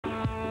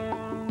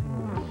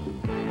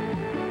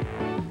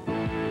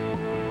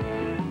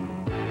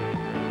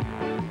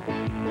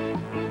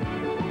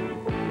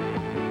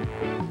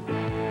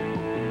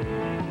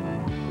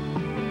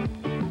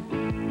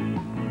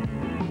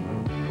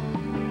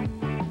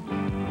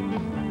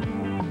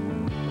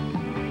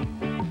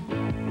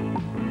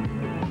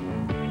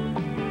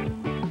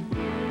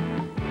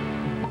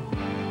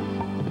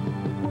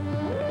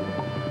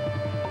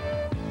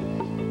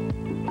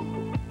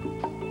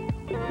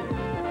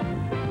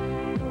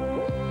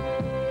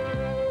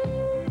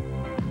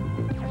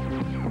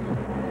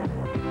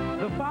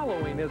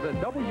is a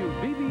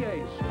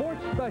WVVA Sports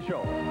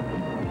Special.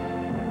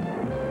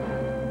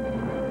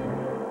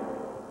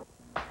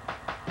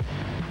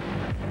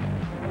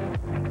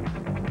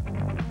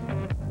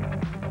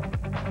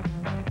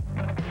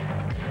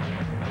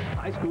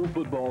 High school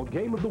football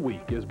game of the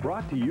week is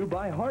brought to you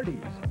by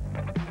Hardee's,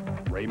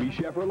 Ramey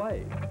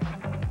Chevrolet,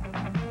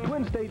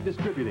 Twin State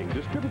Distributing,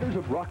 distributors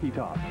of Rocky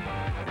Top,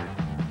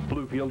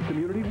 Bluefield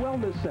Community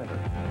Wellness Center,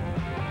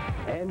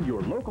 and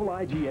your local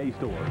IGA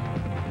store.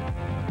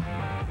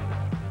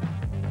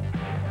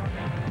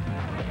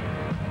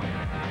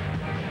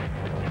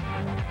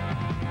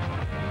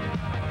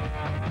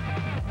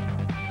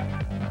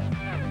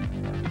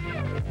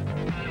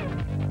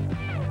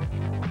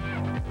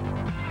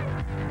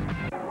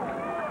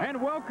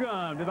 And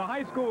welcome to the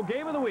high school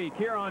game of the week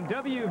here on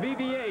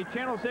WVVA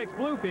Channel 6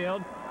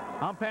 Bluefield.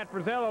 I'm Pat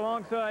Frizzell,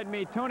 alongside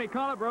me Tony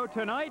Colabro.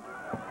 Tonight,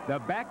 the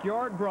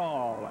backyard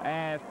brawl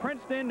as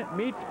Princeton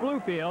meets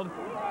Bluefield.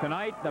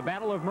 Tonight, the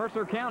Battle of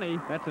Mercer County.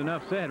 That's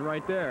enough said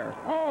right there.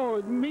 Oh,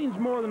 it means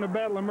more than the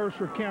Battle of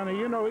Mercer County.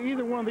 You know,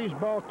 either one of these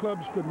ball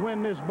clubs could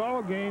win this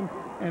ball game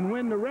and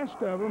win the rest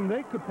of them.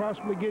 They could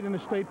possibly get in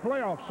the state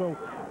playoffs. So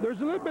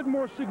there's a little bit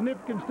more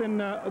significance than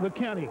the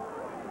county.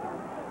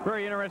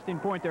 Very interesting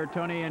point there,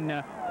 Tony. And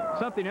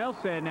something else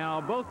said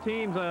now, both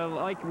teams,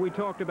 like we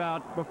talked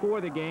about before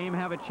the game,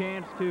 have a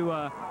chance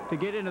to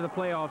get into the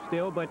playoffs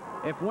still. But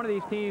if one of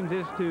these teams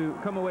is to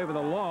come away with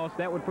a loss,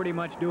 that would pretty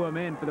much do them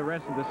in for the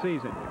rest of the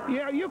season.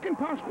 Yeah, you can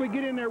possibly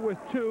get in there with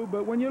 2,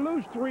 but when you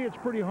lose 3, it's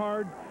pretty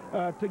hard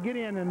to get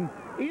in. And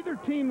either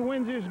team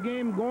wins this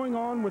game going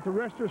on with the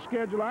rest of their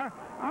schedule,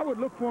 I would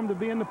look for them to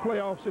be in the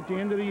playoffs at the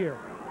end of the year.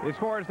 As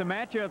far as the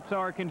matchups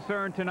are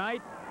concerned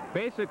tonight,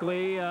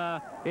 basically,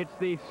 it's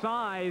the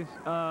size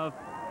of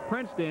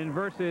Princeton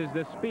versus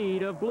the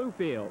speed of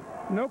Bluefield.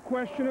 No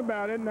question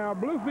about it. Now,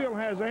 Bluefield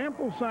has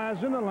ample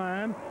size in the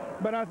line,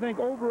 but I think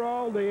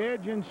overall the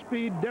edge and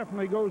speed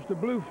definitely goes to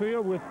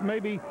Bluefield, with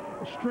maybe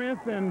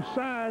strength and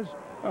size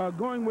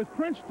going with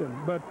Princeton.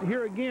 But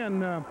here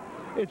again,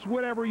 it's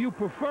whatever you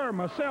prefer.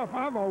 Myself,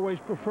 I've always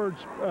preferred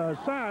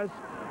size.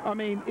 I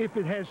mean, if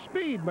it has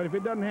speed, but if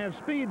it doesn't have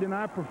speed, then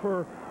I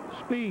prefer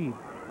speed,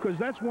 because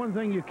that's one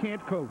thing you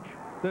can't coach.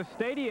 The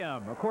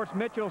stadium, of course,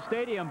 Mitchell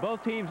Stadium.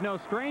 Both teams no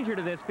stranger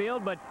to this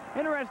field, but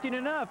interesting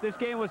enough, this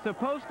game was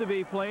supposed to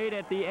be played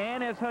at the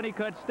Ann S.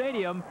 Honeycutt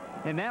Stadium,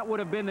 and that would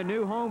have been the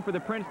new home for the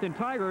Princeton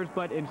Tigers,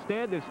 but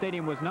instead the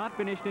stadium was not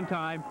finished in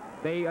time.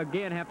 They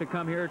again have to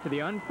come here to the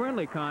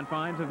unfriendly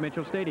confines of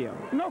Mitchell Stadium.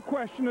 No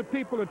question that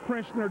people at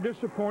Princeton are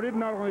disappointed,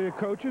 not only the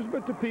coaches,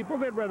 but the people.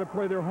 They'd rather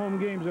play their home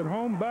games at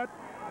home, but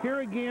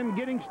here again,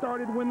 getting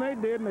started when they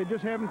did, and they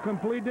just haven't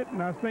completed it,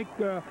 and I think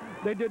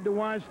they did the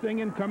wise thing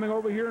in coming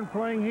over here and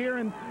playing here,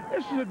 and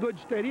this is a good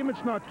stadium.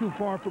 It's not too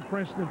far for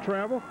Princeton to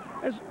travel.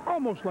 It's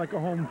almost like a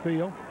home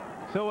field.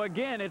 So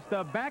again, it's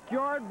the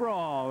backyard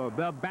brawl,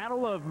 the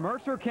Battle of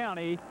Mercer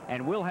County,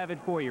 and we'll have it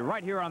for you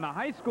right here on the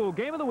high school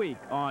game of the week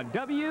on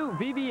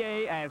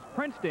WVVA as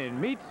Princeton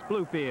meets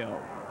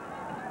Bluefield.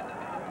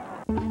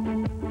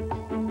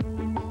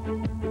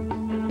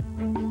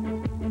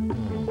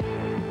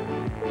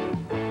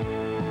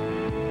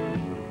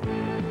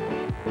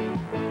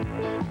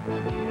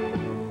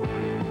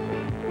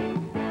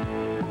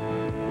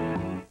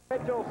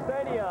 Mitchell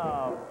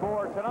Stadium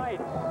for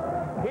tonight's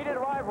heated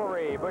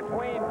rivalry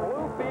between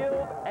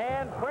Bluefield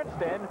and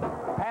Princeton.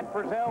 Pat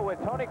Frizzell with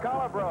Tony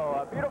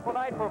Colabro. A beautiful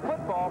night for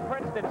football.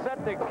 Princeton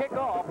set to kick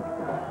off.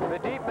 The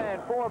deep man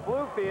for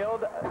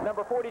Bluefield,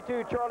 number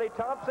 42, Charlie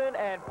Thompson,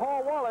 and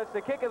Paul Wallace.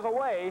 The kick is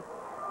away.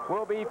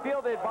 Will be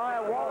fielded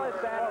by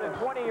Wallace at the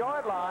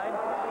 20-yard line,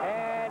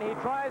 and he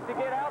tries to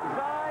get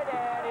outside,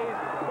 and he's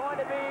going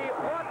to be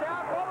brought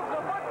down. Fumbles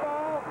the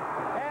football,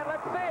 and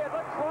let's see, it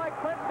looks like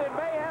Princeton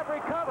may have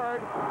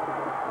recovered.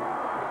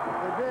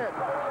 They did.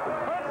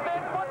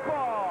 Princeton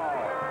football.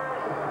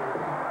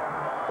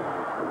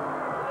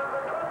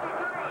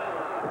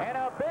 And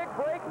a big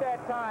break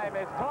that time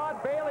as Todd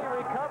Bailey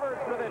recovers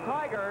for the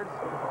Tigers,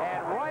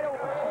 and right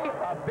away,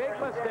 a big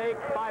mistake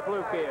by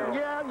Bluefield.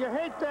 Yeah, you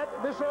hate that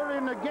this early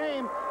in the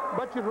game,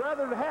 but you'd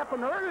rather it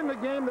happen early in the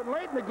game than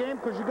late in the game,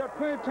 because you got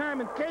plenty of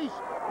time in case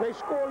they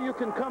score, you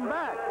can come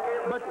back.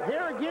 But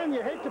here again,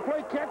 you hate to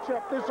play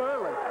catch-up this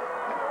early.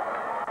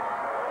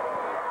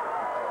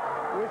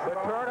 The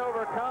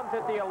turnover comes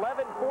at the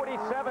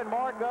 11:47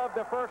 mark of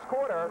the first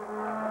quarter.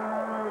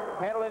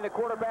 Handling the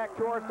quarterback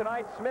chores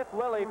tonight, Smith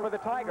Lilly for the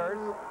Tigers.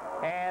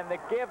 And they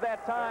give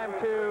that time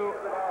to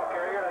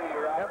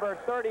number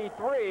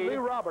 33. Lee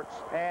Roberts.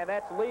 And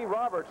that's Lee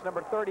Roberts,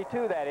 number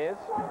 32, that is.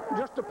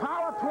 Just a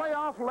power play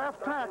off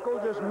left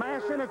tackle, just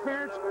mass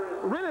interference.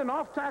 Really an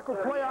off-tackle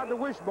play out of the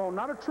wishbone,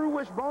 not a true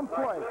wishbone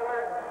play.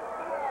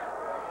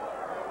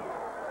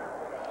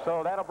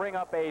 So that'll bring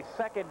up a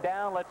second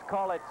down. Let's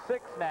call it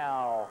 6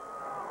 now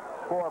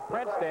for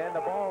Princeton. The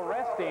ball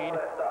resting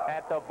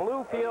at the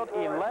Bluefield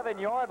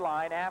 11-yard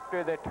line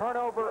after the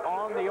turnover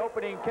on the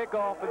opening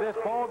kickoff of this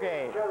ball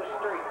game. Pick up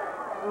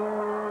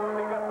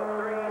the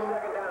 3,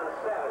 second down and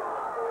 7.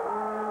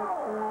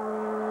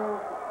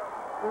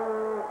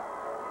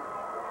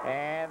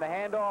 And the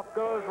handoff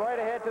goes right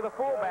ahead to the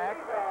fullback.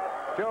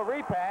 Joe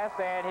repass,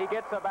 and he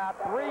gets about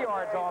 3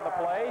 yards on the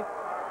play.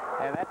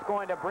 And that's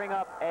going to bring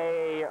up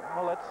a,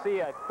 well, let's see,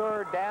 a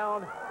 3rd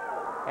down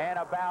and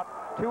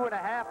about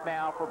 2.5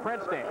 now for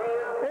Princeton.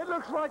 It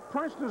looks like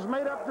Princeton's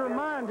made up their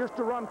mind just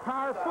to run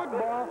power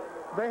football.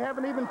 They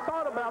haven't even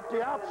thought about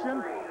the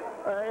option,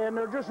 and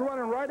they're just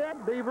running right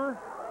at Beaver,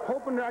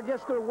 hoping that, I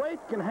guess, their weight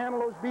can handle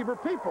those Beaver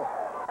people.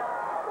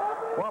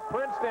 Well,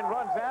 Princeton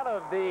runs out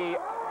of the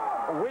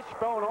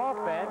wishbone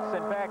offense.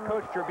 In fact,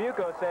 Coach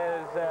Tribuco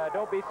says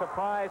don't be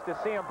surprised to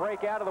see him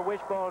break out of the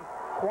wishbone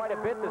quite a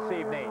bit this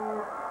evening.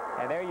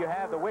 And there you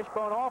have the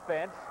wishbone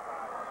offense.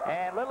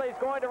 And Lilly's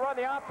going to run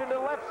the option to the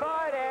left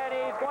side, and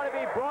he's going to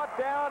be brought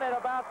down at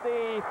about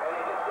the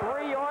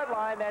 3-yard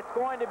line. That's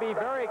going to be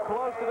very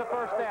close to the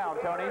first down,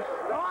 Tony.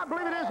 Oh, I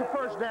believe it is a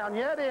first down.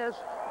 Yeah, it is.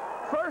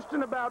 First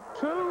and about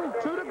 2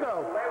 to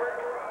go.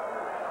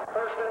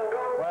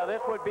 Well,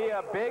 this would be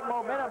a big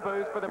momentum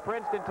boost for the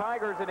Princeton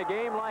Tigers in a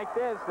game like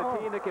this. The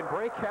team that can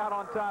break out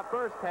on top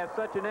first has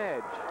such an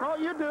edge. Oh,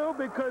 you do,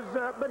 because,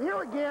 but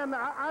here again,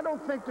 I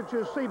don't think that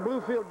you'll see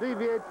Bluefield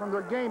deviate from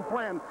their game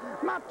plan.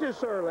 Not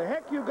this early.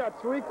 Heck, you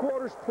got 3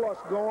 quarters plus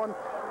going,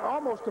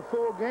 almost a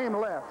full game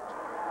left.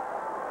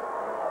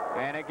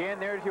 And again,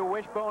 there's your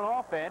wishbone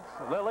offense.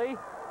 Lilly,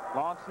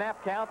 long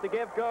snap count. The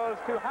give goes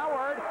to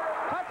Howard.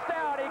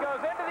 Touchdown, he goes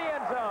into the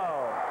end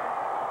zone.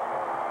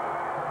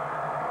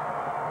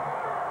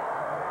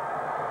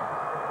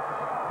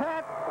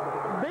 Pat,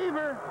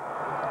 Beaver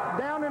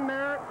down in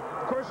there,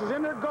 of course, is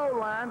in their goal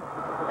line,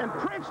 and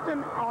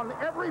Princeton on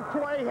every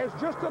play has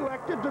just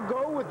elected to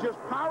go with just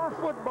power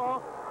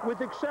football, with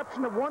the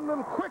exception of one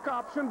little quick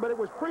option, but it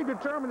was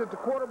predetermined that the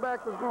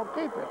quarterback was going to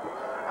keep it.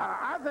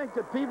 I think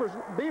that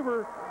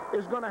Beaver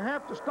is going to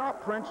have to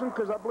stop Princeton,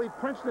 because I believe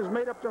Princeton has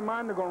made up their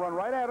mind they're going to run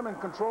right at him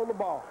and control the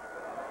ball.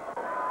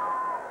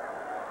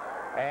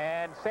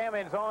 And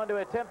Salmon's on to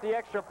attempt the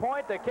extra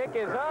point. The kick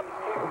is up,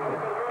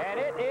 and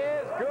it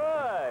is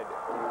good.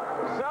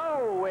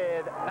 So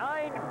with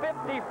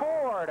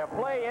 9:54 to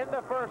play in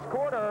the first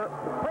quarter,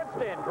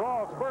 Princeton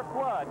draws first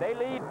blood. They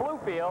lead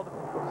Bluefield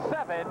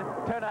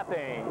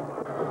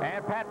 7-0.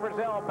 And Pat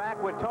Frizzell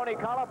back with Tony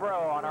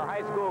Colabro on our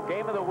high school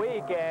game of the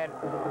week. And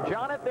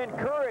Jonathan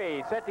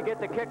Curry set to get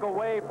the kick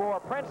away for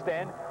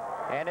Princeton.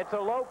 And it's a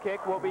low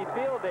kick, will be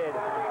fielded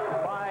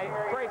by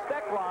Trey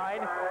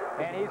Steckline,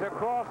 and he's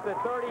across the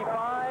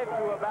 35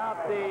 to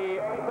about the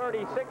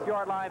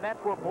 36-yard line. That's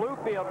where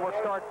Bluefield will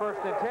start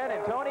 1st and 10.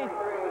 And Tony,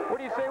 what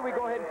do you say we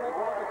go ahead and take a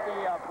look at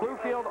the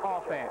Bluefield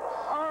offense?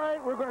 All right,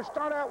 we're going to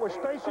start out with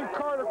Stacy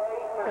Carter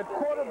at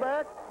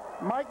quarterback,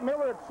 Mike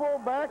Miller at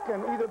fullback,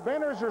 and either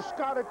Benners or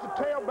Scott at the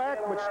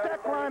tailback, with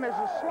Steckline as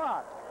a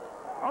slot.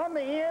 On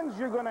the ends,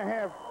 you're going to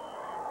have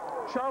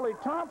Charlie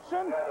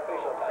Thompson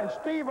and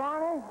Steve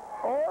Arnold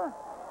or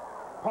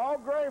Paul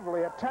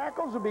Gravely. At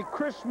tackles will be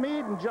Chris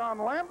Meade and John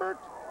Lambert,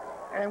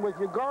 and with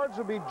your guards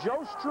will be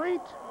Joe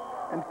Street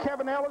and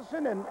Kevin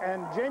Ellison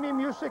and Jamie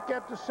Music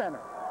at the center.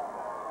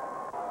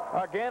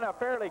 Again, a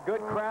fairly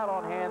good crowd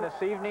on hand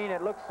this evening.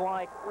 It looks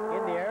like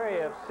in the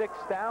area of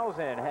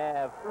 6,000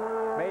 have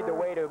made their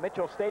way to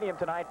Mitchell Stadium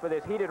tonight for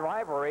this heated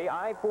rivalry.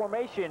 I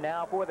formation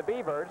now for the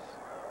Beavers.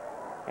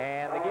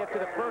 And the give to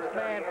the first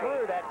man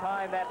through that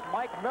time, that's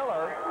Mike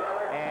Miller,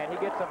 and he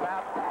gets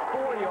about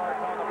 4 yards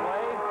on the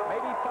play,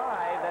 maybe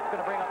 5. That's going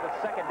to bring up the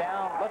second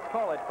down. Let's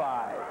call it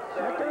 5.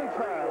 Second and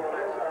 5.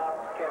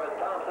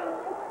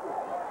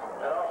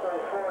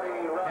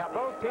 Now,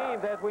 both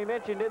teams, as we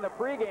mentioned in the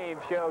pregame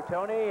show,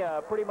 Tony,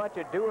 pretty much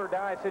a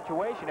do-or-die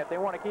situation if they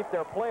want to keep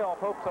their playoff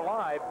hopes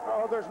alive.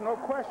 Oh, there's no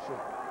question.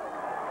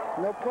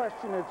 No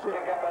question. It's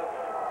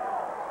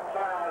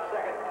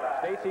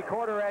Stacy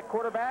Carter at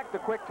quarterback, the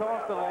quick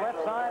toss to the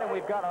left side, and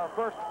we've got our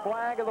first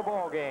flag of the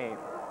ball game.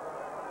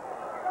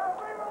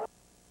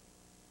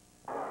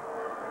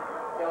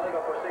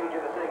 Illegal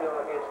procedure, the signal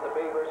against the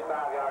Beavers,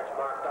 5 yards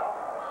marked off,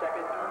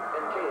 2nd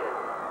and 10.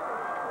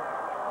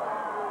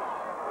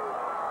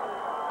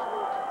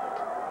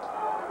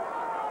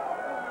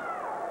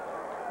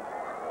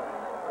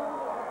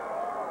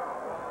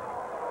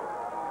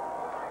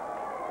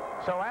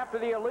 So after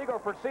the illegal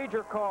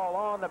procedure call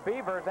on the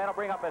Beavers, that'll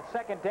bring up a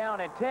 2nd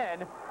down and 10.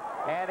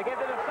 And to get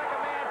to the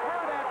second man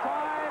through that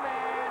time,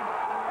 and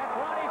that's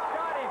Ronnie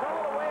Scott. He's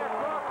all the way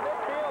across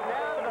midfield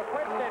down to the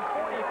Princeton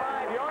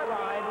 45-yard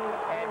line.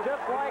 And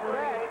just like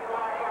that,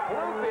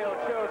 Bluefield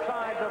shows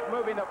signs of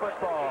moving the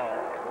football.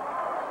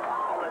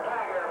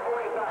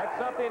 That's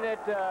something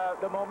that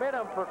the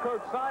momentum for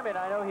Coach Simon,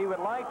 I know he would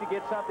like to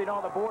get something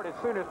on the board as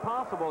soon as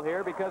possible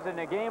here, because in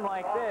a game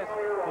like this,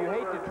 you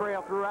hate to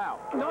trail throughout.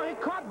 No, he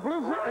caught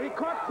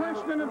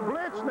Princeton in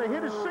blitz, and they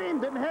hit a seam,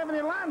 didn't have any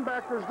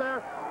linebackers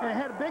there, and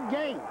had a big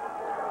gain.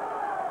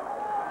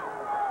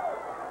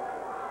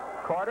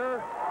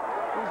 Carter.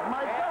 He's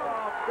Mike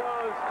off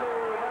goes to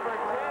number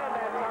 10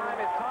 that time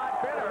is Todd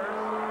Benners,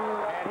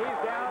 and he's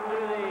down to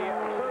the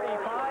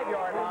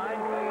 35-yard line,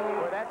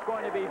 where that's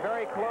going to be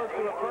very close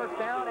to a first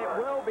down. It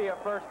will be a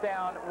first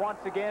down once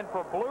again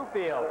for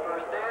Bluefield.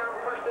 First down,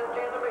 1st and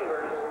 10 to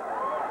Beavers.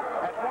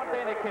 That's one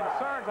thing that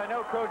concerns. I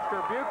know Coach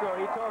Turbuco,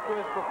 he talked to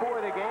us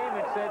before the game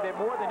and said that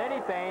more than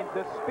anything,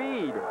 the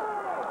speed.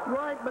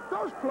 Right, but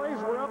those plays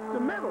were up the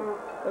middle.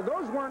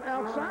 Those weren't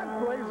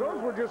outside plays. Those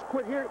were just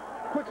quick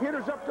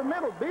hitters up the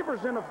middle.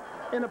 Beavers in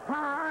a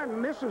power iron,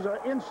 and this is an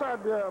inside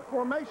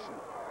formation.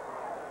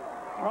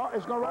 Oh,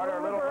 it's going to run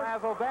a little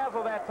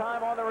razzle-dazzle that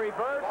time on the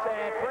reverse,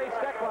 and Trey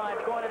Steckline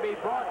is going to be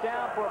brought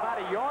down for about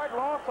a yard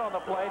loss on the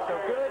play, so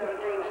good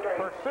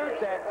pursuit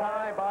that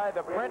time by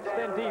the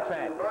Princeton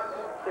defense.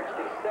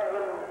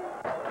 67.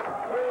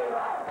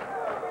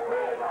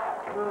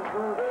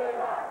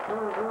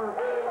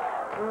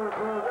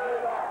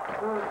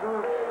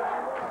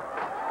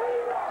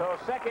 So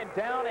second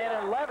down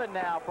and 11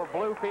 now for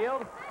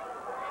Bluefield.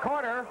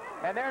 Corner,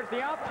 and there's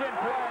the option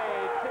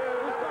play to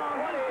He's gone.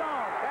 That's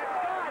Scott.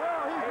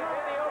 Well, He's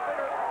in the open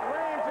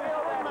range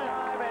field that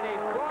time, and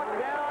he's brought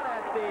down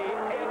at the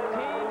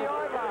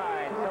 18-yard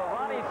line. So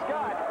Ronnie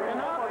Scott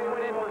almost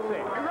went in for 6.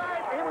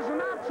 Right, it was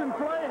an option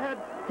play. Had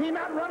he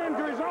not run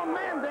into his own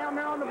man down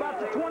there on about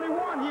the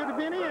 21, he would have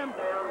been in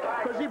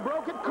because he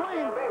broke it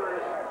clean.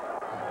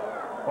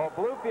 Well,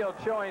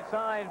 Bluefield showing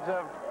signs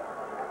of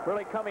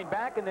really coming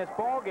back in this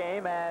ball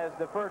game as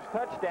the first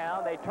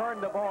touchdown. They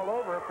turned the ball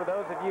over. For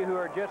those of you who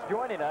are just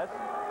joining us,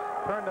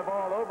 turned the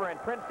ball over, and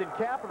Princeton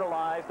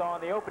capitalized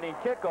on the opening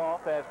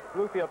kickoff as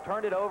Bluefield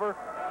turned it over,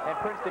 and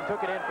Princeton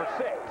took it in for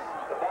 6.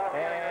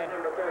 And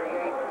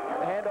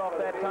the handoff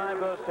that time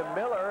goes to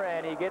Miller,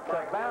 and he gets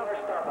about,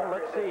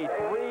 let's see,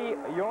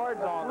 3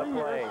 yards on the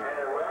play.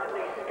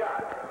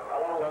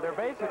 So they're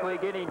basically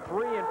getting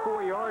 3 and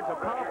 4 yards a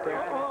pop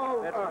there.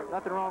 That's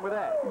nothing wrong with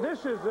that.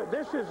 This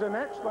is an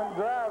excellent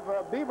drive.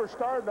 Beaver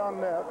started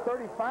on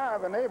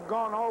 35, and they've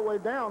gone all the way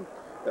down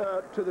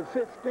to the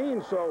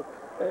 15. So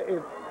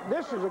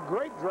this is a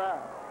great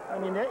drive. I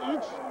mean,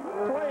 each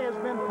play has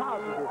been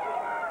positive.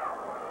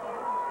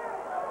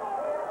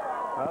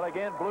 Well,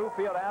 again,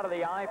 Bluefield out of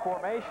the I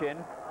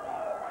formation.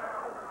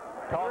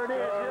 Toss Here it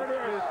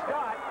is. to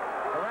Scott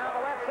around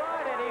the left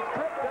side, and he's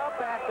tripped up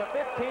at the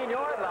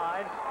 15-yard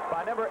line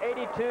by number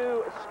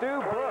 82, Stu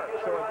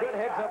Burke. So a good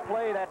heads-up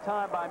play that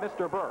time by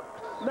Mr. Burke.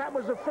 That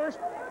was the first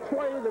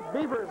play that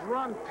Beavers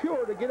run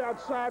pure to get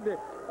outside. The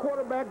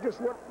quarterback just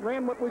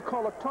ran what we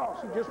call a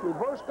toss. He just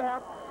reversed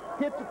out,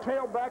 hit the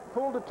tailback,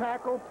 pulled the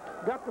tackle,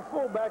 got the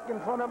fullback in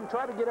front of him,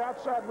 tried to get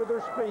outside with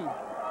their speed.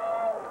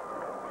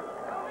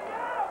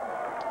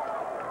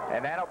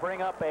 And that'll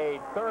bring up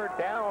a 3rd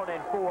down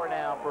and 4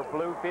 now for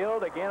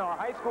Bluefield. Again, our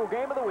high school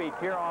game of the week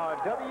here on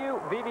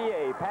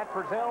WVVA. Pat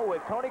Frizzell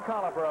with Tony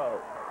Colabro.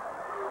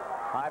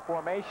 High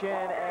formation,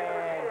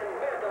 and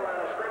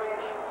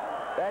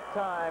that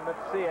time,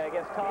 let's see, I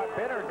guess Todd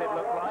Benners it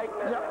looked like.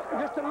 Yep,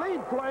 just a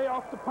lead play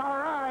off the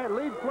power eye, a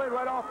lead play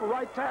right off the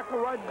right tackle,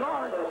 right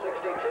guard.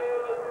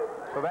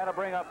 So that'll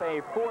bring up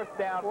a 4th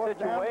down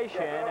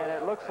situation, and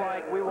it looks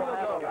like we will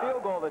have a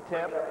field goal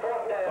attempt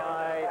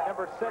by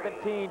number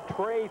 17,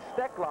 Trey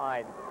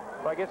Steckline.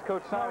 So I guess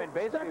Coach Simon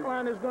basically...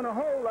 Steckline is going to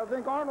hold. I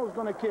think Arnold's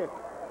going to kick.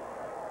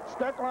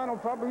 Steckline will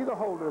probably be the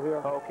holder here.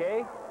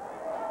 Okay.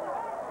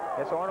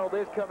 Yes, Arnold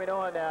is coming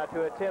on now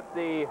to attempt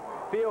the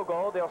field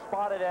goal. They'll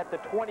spot it at the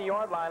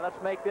 20-yard line.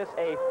 Let's make this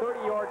a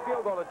 30-yard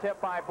field goal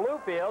attempt by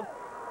Bluefield.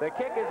 The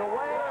kick is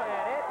away,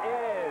 and it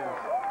is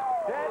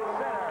dead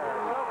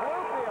center. So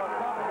Bluefield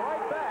comes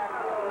right back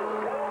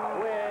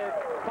with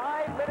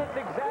 5 minutes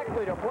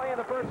exactly to play in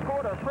the first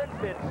quarter.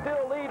 Princeton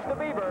still leads the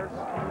Beavers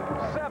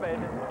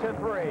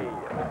 7-3.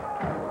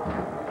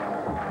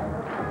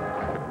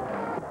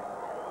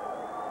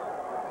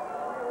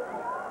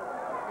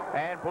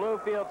 And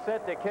Bluefield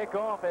set to kick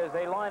off as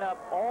they line up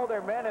all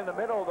their men in the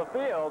middle of the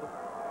field.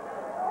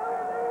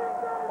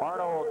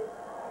 Arnold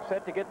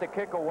set to get the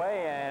kick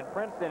away, and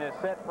Princeton is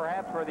set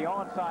perhaps for the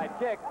onside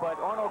kick, but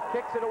Arnold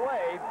kicks it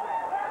away.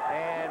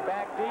 And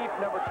back deep,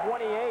 number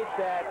 28,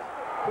 that's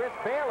Chris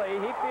Bailey.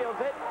 He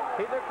feels it.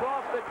 He's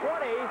across the 20,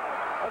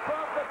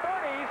 across the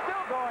 30. He's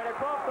still going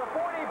across the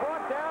 40,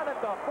 brought down at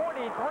the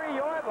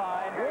 43-yard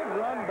line. Good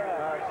run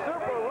back. A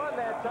super run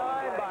that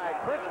time by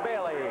Chris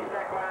Bailey.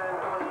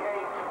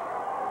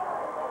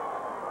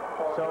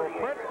 So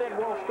Princeton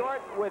will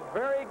start with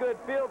very good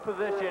field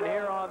position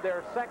here on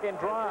their second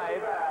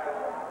drive.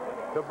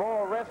 The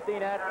ball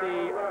resting at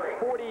the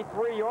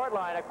 43-yard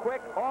line. A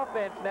quick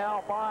offense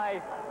now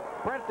by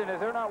Princeton as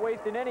they're not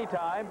wasting any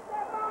time.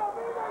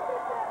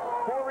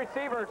 4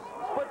 receivers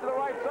split to the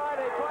right side.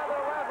 They try a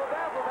little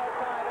razzle-dazzle that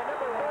time. And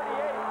number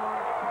 38,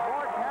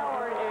 Mark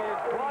Howard, is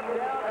brought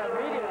down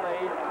immediately.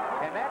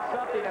 And that's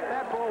something, if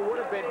that ball would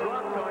have been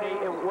dropped, Tony,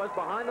 it was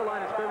behind the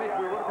line of scrimmage,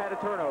 we would have had a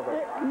turnover.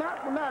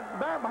 Not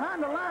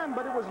behind the line,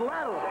 but it was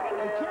lateral.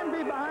 It can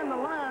be behind the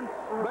line,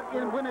 but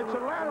when it's a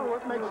lateral,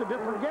 it makes a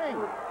different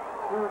game.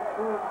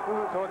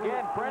 So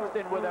again,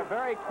 Princeton with a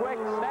very quick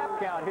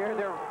snap count here.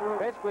 They're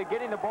basically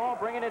getting the ball,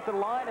 bringing it to the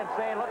line, and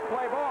saying, let's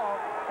play ball.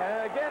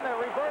 And again, the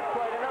reverse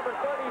play to number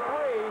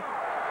 33.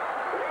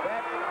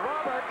 That's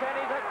Roberts, and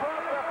he's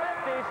across the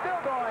 50,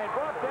 still going.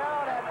 Brought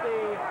down at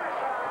the,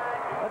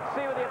 let's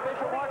see what the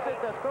official marks it,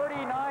 the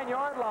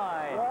 39-yard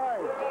line.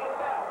 Right.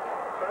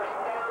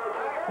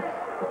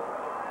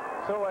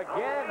 So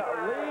again,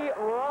 Lee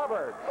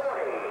Roberts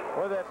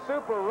with a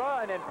super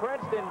run, and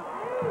Princeton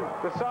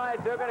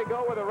decides they're going to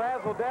go with a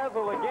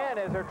razzle-dazzle again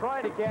as they're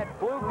trying to catch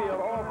Bluefield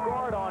off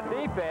guard on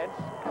defense.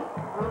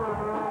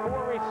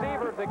 4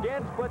 receivers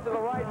again split to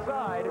the right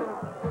side.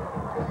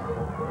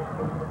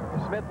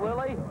 Smith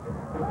Lilly,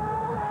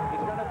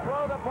 he's going to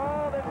throw the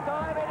ball this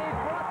time, and he's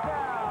brought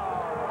down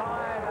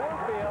by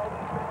Bluefield.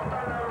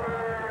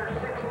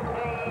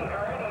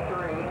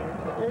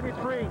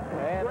 83.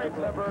 And it's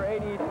number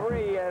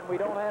 83, and we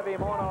don't have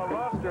him on our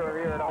roster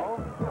here at all.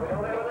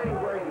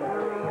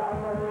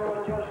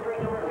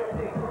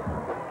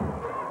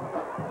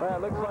 Well,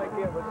 it looks like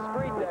it was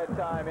Street that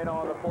time in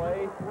on the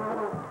play.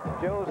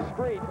 Joe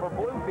Street for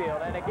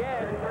Bluefield. And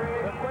again,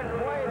 the quick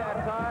play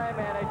that time,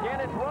 and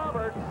again it's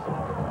Roberts.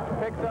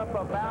 Picks up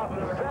about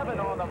 7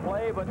 on the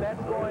play, but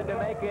that's going to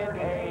make it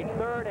a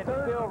 3rd and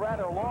still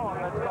rather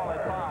long. Let's call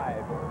it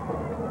 5.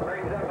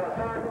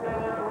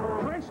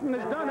 Princeton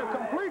has done a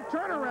complete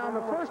turnaround.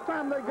 The first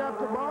time they got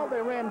the ball,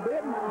 they ran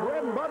bread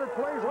and butter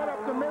plays right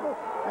up the middle,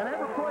 and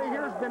every play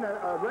here has been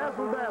a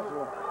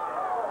razzle-dazzle.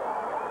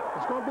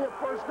 It's going to be a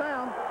first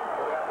down.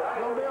 It's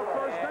going to be a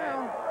first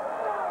down.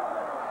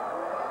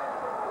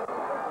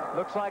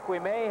 Looks like we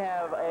may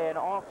have an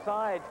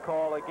offsides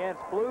call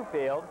against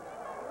Bluefield.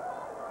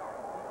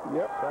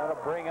 Yep.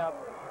 That'll bring up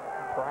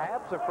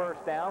perhaps a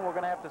first down. We're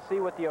going to have to see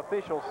what the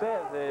official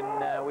says,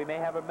 and we may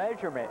have a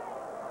measurement.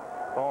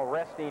 Ball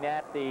resting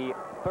at the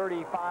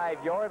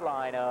 35-yard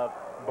line of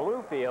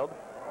Bluefield.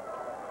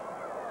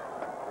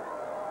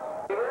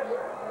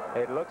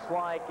 It looks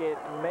like it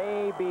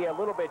may be a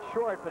little bit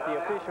short, but the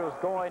official's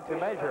going to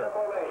measure.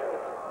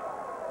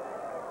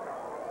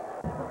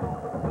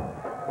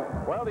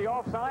 Well, the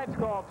offsides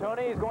call,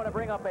 Tony, is going to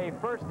bring up a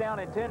first down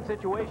and 10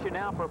 situation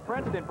now for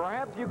Princeton.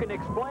 Perhaps you can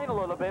explain a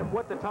little bit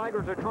what the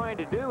Tigers are trying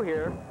to do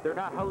here. They're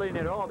not huddling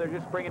at all. They're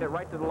just bringing it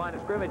right to the line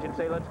of scrimmage and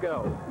say, let's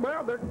go.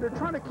 Well, they're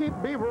trying to keep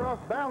Beaver off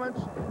balance.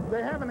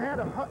 They haven't had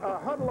a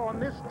huddle on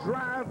this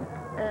drive,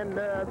 and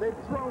they've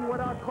thrown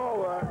what I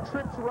call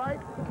trips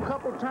right a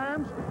couple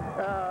times.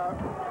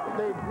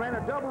 They ran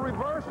a double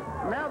reverse.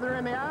 Now they're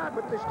in the eye,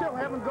 but they still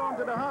haven't gone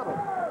to the huddle.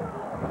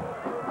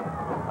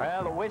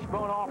 Well, the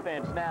wishbone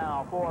offense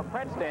now for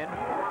Princeton. And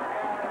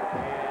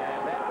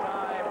that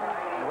time,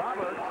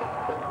 Roberts,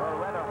 or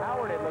rather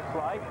Howard, it looks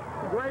like.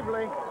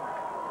 Gravely.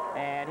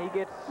 And he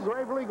gets...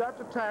 Gravely got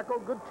the tackle.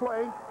 Good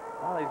play.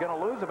 Well, he's going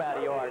to lose about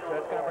a yard, so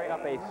it's going to bring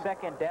up a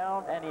 2nd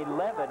down and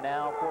 11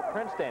 now for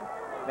Princeton.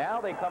 Now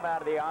they come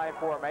out of the I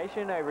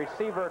formation. A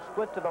receiver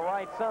split to the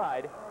right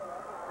side.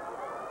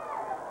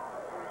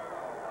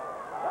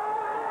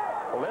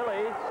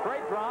 Lilly,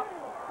 straight drop,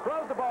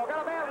 throws the ball,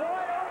 got a man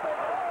wide open.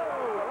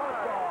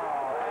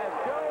 As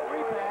Joe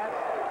Repass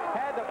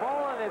had the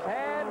ball in his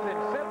hands and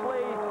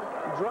simply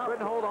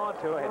couldn't hold on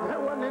to it. There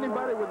wasn't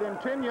anybody within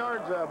 10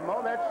 yards of him.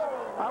 Oh,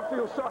 I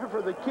feel sorry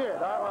for the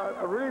kid.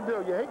 I really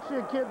do. You hate to see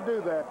a kid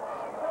do that.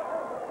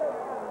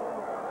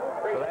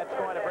 So that's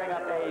going to bring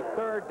up a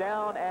 3rd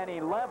down and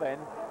 11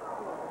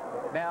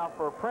 now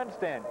for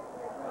Princeton.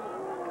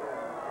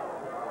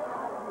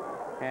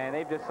 And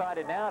they've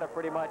decided now to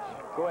pretty much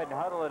go ahead and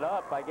huddle it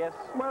up, I guess.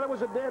 Well, it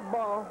was a dead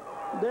ball.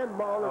 Dead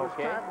ball. It was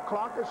time.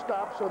 Clock has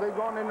stopped, so they've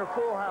gone in their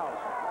full house.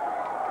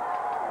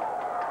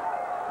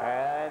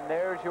 And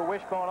there's your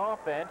wishbone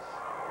offense.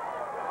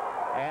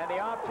 And the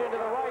option to the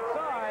right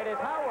side is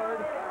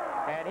Howard.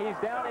 And he's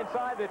down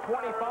inside the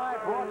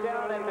 25, brought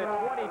down at the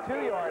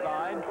 22-yard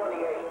line.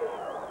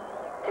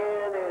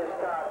 10 is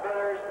Todd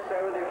Millers,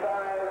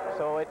 75.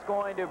 So it's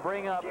going to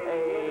bring up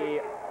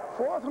a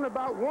 4th and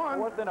about 1.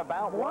 4th and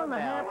about 1 and a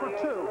half or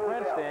 2.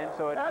 Princeton,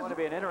 so it's going to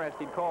be an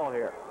interesting call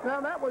here.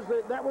 Now that was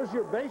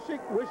your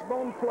basic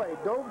wishbone play.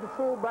 Dove the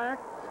fullback,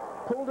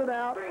 pulled it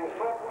out,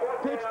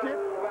 pitched it,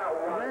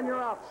 ran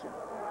your option.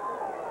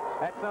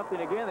 That's something,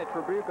 again, that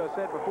Trabuco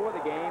said before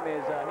the game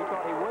is he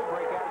thought he would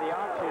break out of the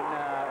option,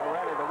 or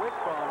rather the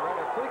wishbone,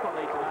 rather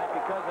frequently tonight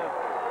because of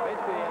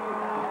basically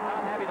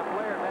not having the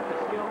players at the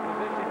skilled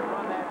position to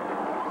run that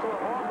sort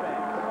of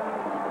offense.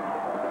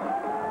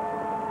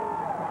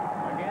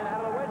 Again,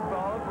 out of the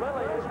wishbone,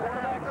 Lilly is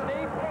quarterback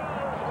sneak,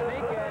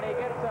 and he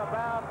gets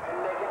about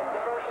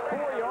 4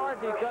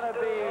 yards. He's going to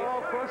be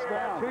first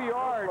down. 2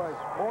 yards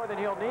more than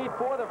he'll need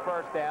for the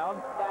first down.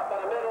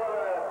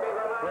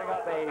 Bring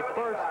up a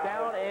 1st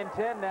down and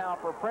 10 now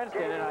for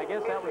Princeton, and I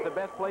guess that was the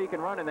best play you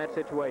can run in that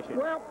situation.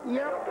 Well,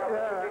 yep.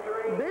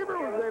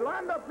 Beaver, they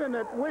lined up in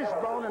that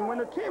wishbone, and when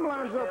the team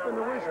lines up in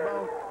the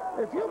wishbone,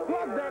 if you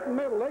plug that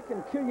middle, they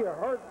can kill you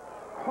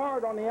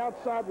hard on the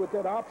outside with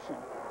that option.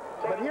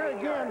 But here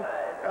again,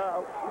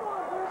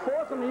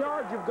 4th and the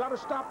yards, you've got to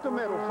stop the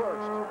middle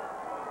first.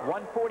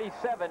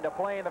 1:47 to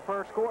play in the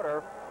first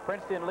quarter.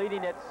 Princeton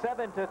leading at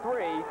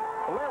 7-3.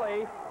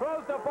 Lilly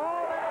throws the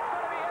ball, and it's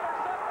going to be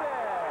intercepted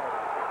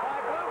by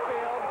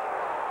Bluefield.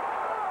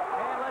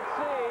 And let's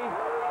see.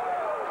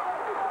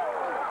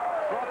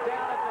 Brought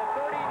down at the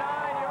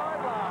 39-yard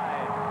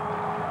line.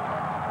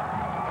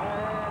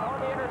 And on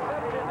the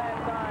interception that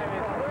time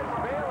is Chris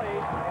Bailey.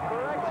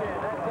 Correction,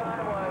 that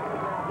time was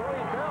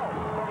Willie Bell.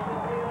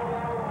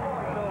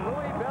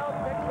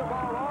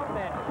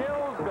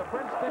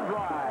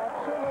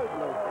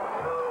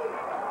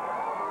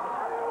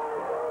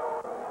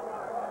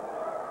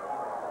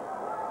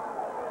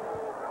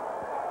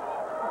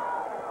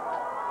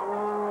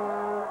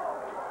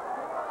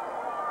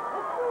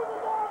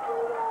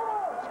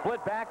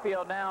 Split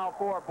backfield now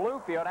for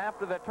Bluefield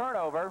after the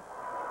turnover.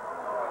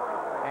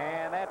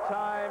 And that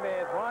time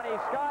is Ronnie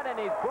Scott, and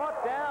he's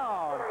brought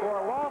down for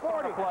a loss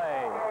on the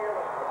play.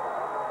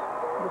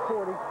 The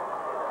 40. The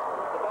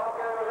ball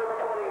carrier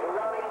number 20,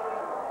 Ronnie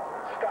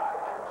Scott.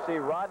 See,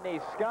 Rodney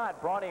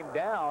Scott brought him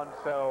down,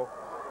 so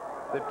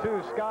the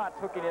two Scotts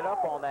hooking it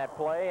up on that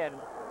play, and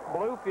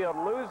Bluefield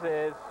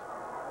loses,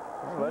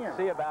 let's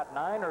see, about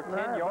 9 or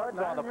 10 yards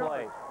on the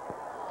play.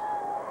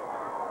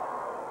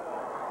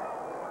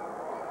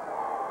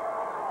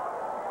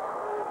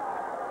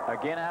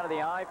 Again, out of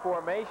the I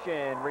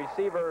formation,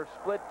 receiver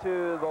split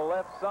to the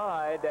left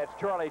side. That's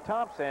Charlie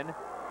Thompson.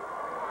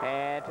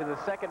 And to the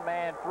second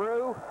man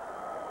through,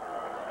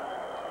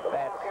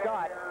 that's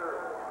Scott.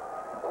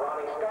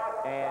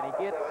 And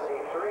he gets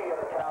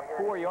about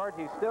 4 yards.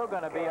 He's still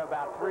going to be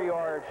about 3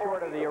 yards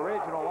short of the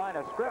original line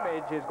of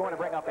scrimmage. Is going to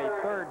bring up a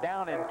 3rd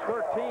down and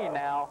 13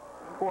 now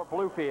for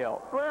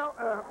Bluefield.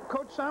 Well,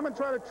 Coach Simon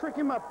tried to trick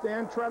him up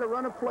then, try to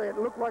run a play. It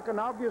looked like an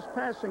obvious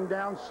passing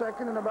down,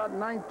 2nd and about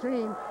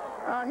 19.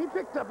 He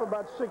picked up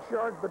about 6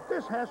 yards, but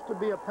this has to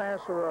be a pass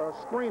or a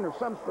screen of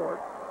some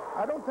sort.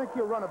 I don't think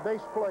he'll run a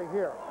base play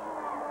here.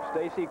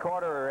 Stacy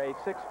Carter, a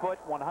 6-foot,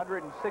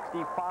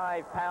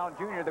 165-pound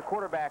junior, the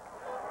quarterback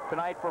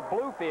tonight for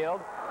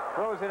Bluefield.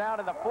 Throws it out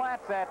in the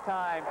flats that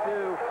time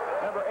to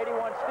number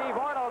 81, Steve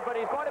Arnold, but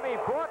he's going to be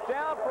brought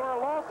down for a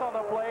loss on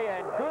the play,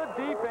 and good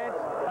defense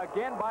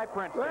again by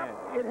Princeton.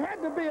 Well, it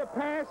had to be a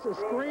pass, a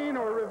screen,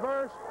 or a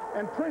reverse,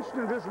 and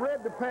Princeton just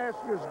read the pass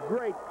just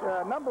great.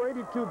 Number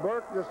 82,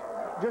 Burke,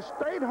 just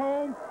stayed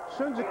home. As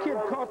soon as the kid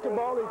caught the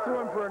ball, he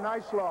threw him for a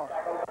nice loss.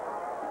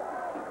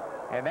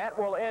 And that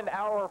will end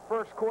our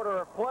first quarter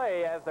of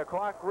play as the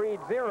clock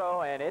reads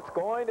 0, and it's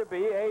going to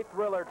be a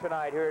thriller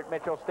tonight here at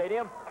Mitchell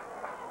Stadium.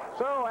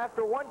 So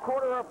after 1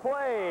 quarter of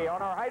play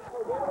on our high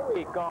school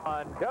week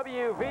on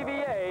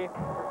WVVA,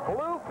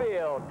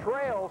 Bluefield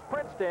trails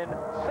Princeton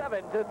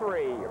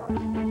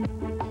 7-3.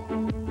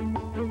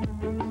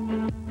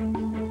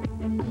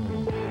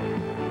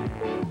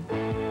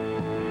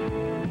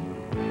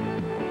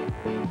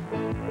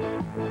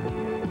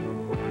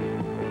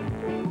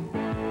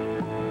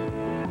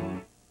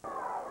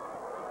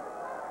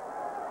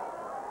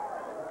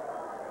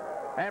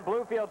 And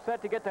Bluefield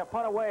set to get the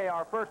punt away,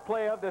 our first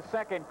play of the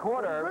second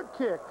quarter. Good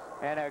kick.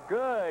 And a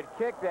good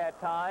kick that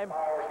time.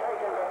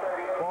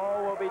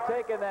 Ball will be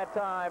taken that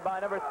time by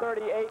number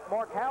 38,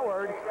 Mark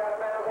Howard.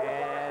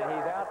 And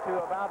he's out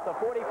to about the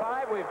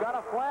 45. We've got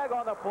a flag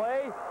on the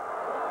play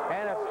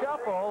and a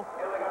scuffle.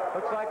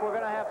 Looks like we're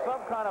going to have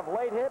some kind of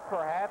late hit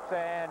perhaps,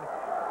 and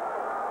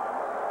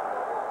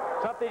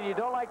something you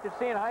don't like to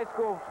see in high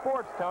school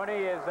sports,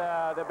 Tony, is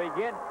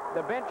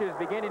the bench is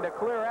beginning to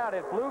clear out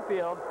at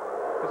Bluefield.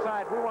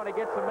 Decides we want to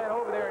get some men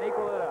over there and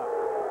equal it up.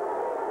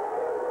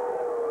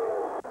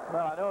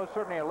 Well, I know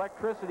certainly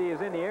electricity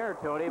is in the air,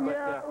 Tony, but...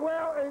 Yeah,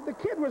 well, the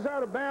kid was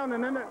out of bounds,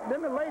 and then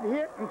the late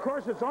hit, and of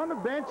course it's on the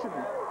bench, and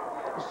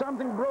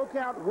something broke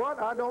out. What?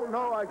 I don't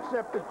know,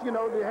 except that, you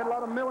know, they had a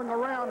lot of milling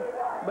around,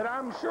 but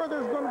I'm sure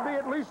there's going to be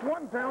at least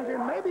one penalty,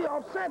 and maybe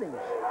offsettings.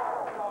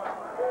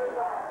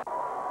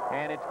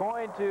 And it's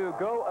going to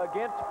go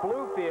against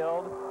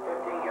Bluefield.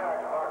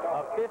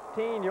 A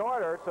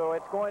 15-yarder, so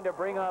it's going to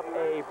bring up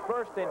a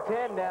 1st and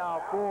 10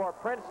 now for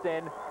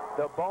Princeton.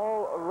 The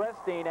ball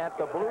resting at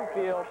the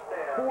Bluefield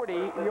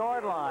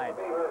 40-yard line.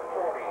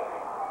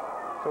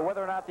 So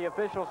whether or not the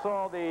official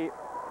saw the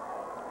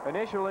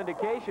initial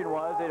indication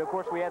was that, of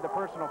course, we had the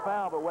personal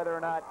foul, but whether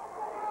or not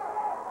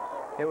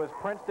it was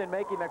Princeton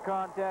making the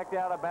contact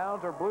out of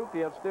bounds or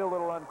Bluefield, still a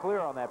little unclear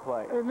on that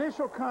play.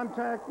 Initial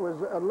contact was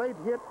a late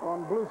hit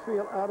on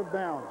Bluefield out of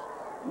bounds.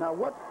 Now,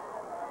 what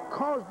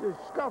caused the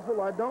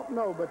scuffle, I don't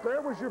know, but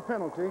there was your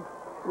penalty,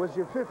 was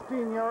your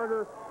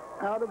 15-yarder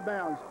out of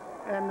bounds.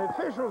 And the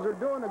officials are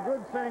doing a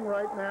good thing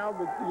right now.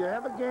 But you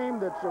have a game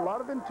that's a lot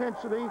of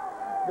intensity.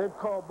 They've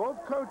called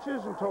both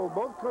coaches and told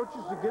both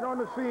coaches to get on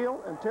the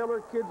field and tell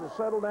their kids to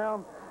settle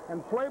down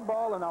and play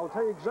ball. And I'll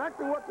tell you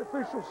exactly what the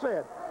official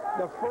said.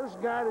 The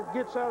first guy that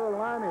gets out of the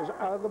line is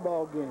out of the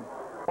ball game.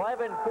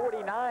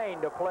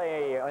 11:49 to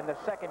play in the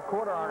second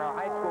quarter on our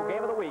high school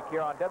game of the week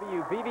here on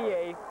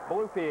WVVA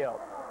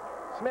Bluefield.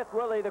 Smith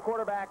Lilly, the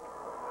quarterback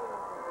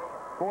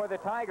for the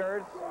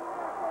Tigers.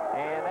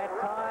 And that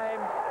time,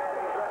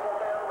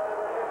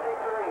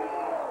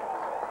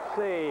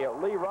 see,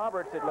 Lee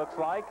Roberts, it looks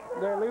like.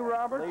 There, Lee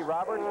Roberts. Lee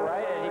Roberts,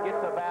 right, and he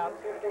gets about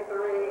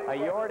a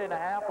yard and a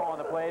half on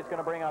the play. It's going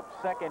to bring up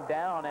 2nd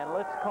down, and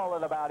let's call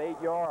it about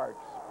 8 yards.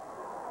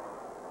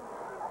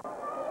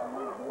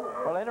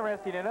 Well,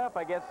 interesting enough,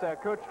 I guess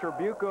Coach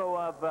Tribuco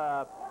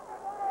of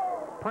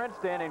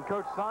Princeton and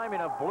Coach Simon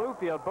of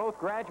Bluefield, both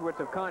graduates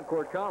of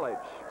Concord College.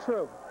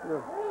 True.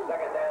 Yeah.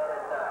 2nd down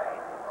and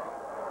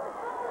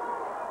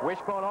 9.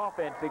 Wishbone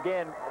offense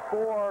again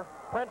for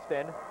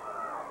Princeton.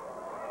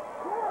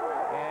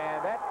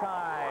 And that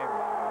time,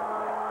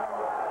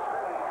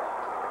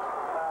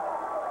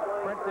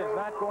 Princeton's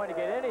not going to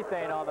get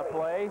anything on the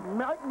play.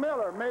 Mike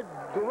Miller made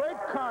great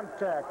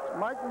contact.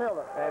 Mike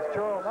Miller. As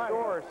Charles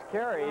Storrs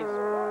carries,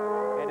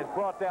 and is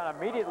brought down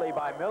immediately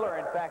by Miller.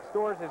 In fact,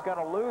 Storrs is going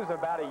to lose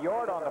about a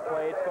yard on the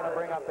play. It's going to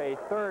bring up a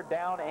 3rd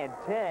down and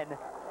 10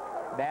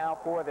 now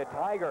for the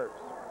Tigers.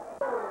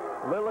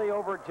 Lilly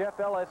over Jeff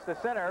Ellis, the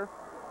center.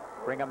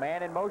 Bring a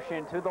man in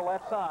motion to the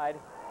left side.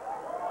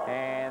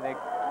 And the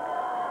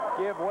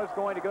give was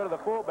going to go to the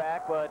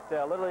fullback, but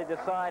Lilly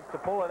decides to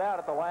pull it out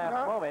at the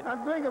last moment. I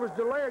think it was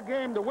delay a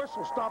game. The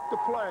whistle stopped the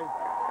play.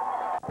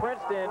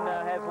 Princeton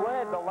has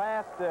won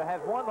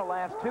the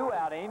last 2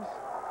 outings.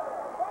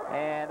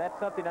 And that's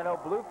something I know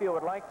Bluefield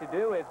would like to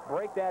do, is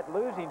break that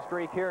losing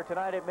streak here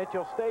tonight at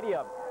Mitchell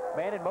Stadium.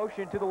 Man in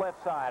motion to the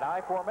left side.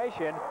 I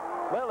formation.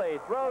 Lilly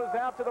throws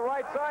out to the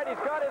right side. He's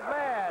got his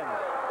man.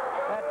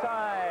 That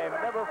time,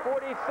 number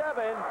 47,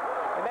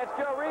 and that's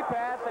Joe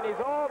Repass, and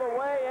he's all the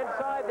way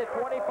inside the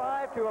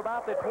 25 to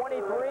about the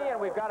 23, and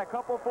we've got a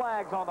couple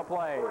flags on the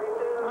play.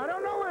 I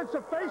don't know whether it's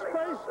a face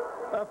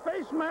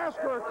mask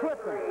or a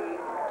clipping.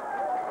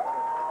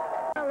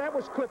 Well, that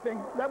was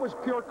clipping. That was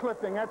pure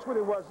clipping. That's what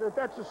it was.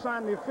 That's the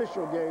sign the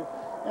official gave,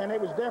 and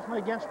it was definitely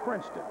against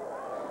Princeton.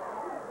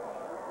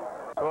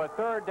 So a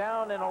 3rd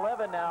down and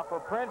 11 now for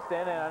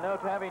Princeton, and I know,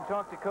 having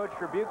talked to Coach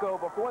Tribuco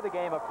before the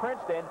game of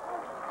Princeton,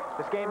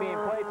 this game being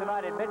played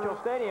tonight at Mitchell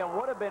Stadium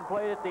would have been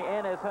played at the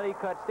Anna's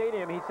Honeycutt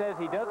Stadium. He says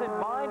he doesn't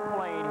mind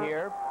playing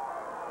here,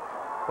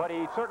 but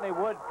he certainly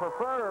would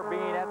prefer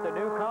being at the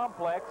new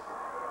complex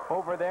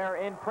over there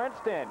in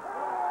Princeton.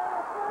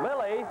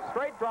 Lilly,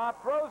 straight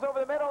drop, throws over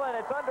the middle, and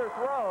it's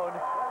underthrown.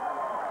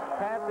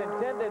 Pass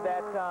intended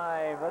that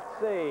time. Let's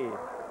see.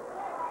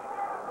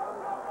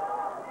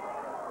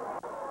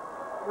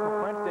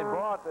 Princeton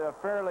brought a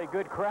fairly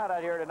good crowd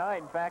out here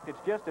tonight. In fact, it's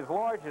just as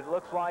large as it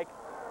looks like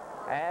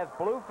as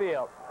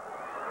Bluefield.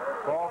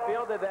 Ball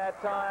fielded that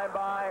time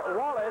by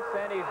Wallace,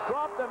 and he's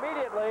dropped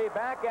immediately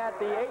back at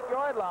the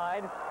 8-yard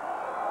line.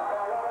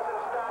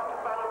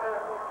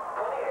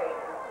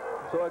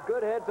 So a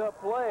good heads-up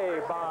play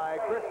by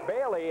Chris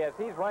Bailey, as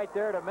he's right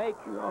there to make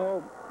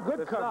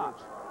good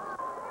coverage.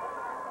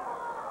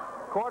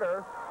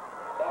 Carter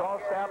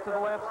tossed out to the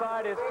left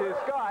side is to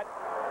Scott.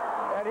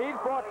 And he's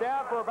brought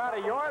down for about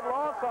a yard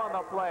loss on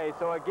the play.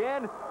 So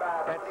again,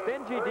 that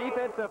stingy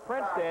defense of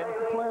Princeton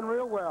playing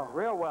real well.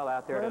 Real well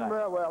out there tonight.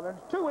 Real well. There's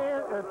two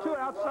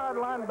outside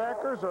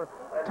linebackers are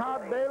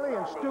Todd Bailey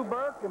and Stu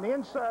Burke, and the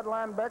inside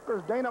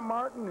linebackers Dana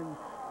Martin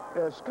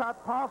and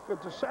Scott Poff.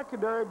 At the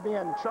secondary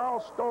being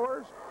Charles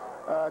Storrs,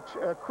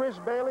 Chris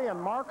Bailey,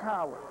 and Mark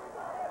Howard.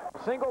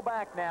 Single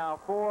back now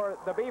for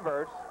the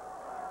Beavers.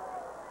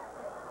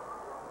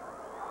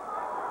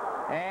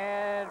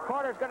 And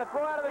Carter's going to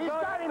throw out of the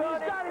zone. He's got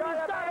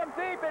him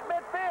deep at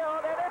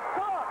midfield, and it's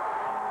caught.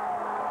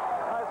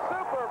 A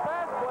super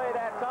fast play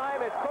that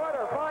time as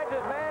Carter finds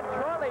his man,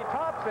 Charlie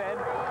Thompson,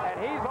 and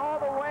he's all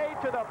the way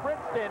to the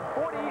Princeton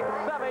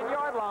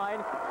 47-yard line.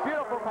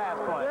 Beautiful pass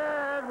play.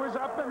 Yeah, it was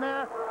up in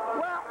there.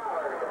 Well,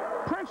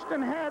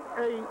 Princeton had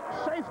a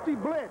safety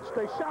blitz.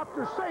 They shopped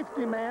their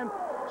safety man,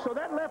 so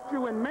that left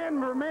you in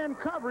man-for-man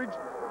coverage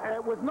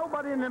with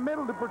nobody in the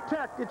middle to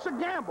protect. It's a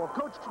gamble.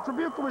 Coach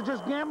Tribuco was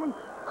just gambling,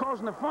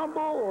 causing a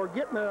fumble or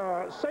getting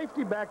a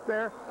safety back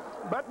there,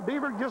 but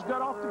Beaver just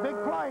got off the big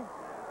play.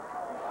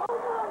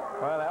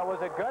 Well, that was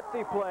a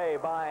gutsy play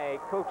by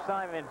Coach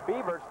Simon's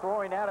Beavers,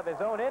 throwing out of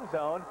his own end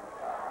zone.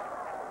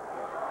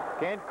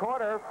 Kent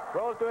Carter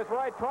throws to his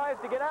right, tries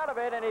to get out of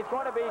it, and he's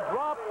going to be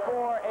dropped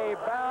for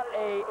about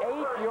a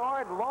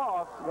 8-yard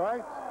loss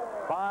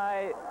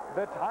by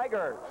the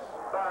Tigers.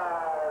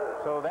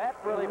 So that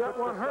really puts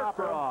the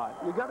stopper on.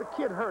 You got a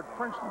kid hurt.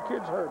 Princeton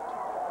kid's hurt.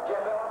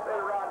 Jeff Ellis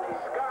and Rodney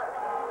Scott.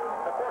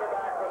 The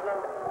quarterback was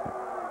number...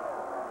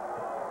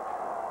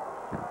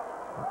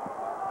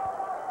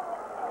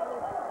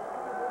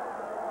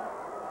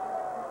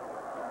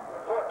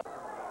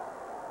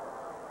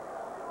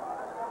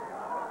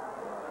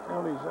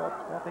 Penalty's up.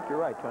 I think you're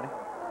right, Tony.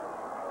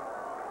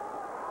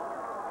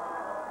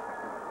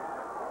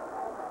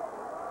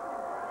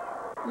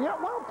 Yeah,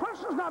 well,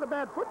 Princeton's not a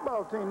bad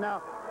football team.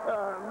 Now,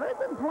 they've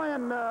been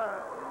playing,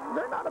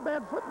 they're not a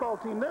bad football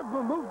team. They've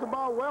moved the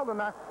ball well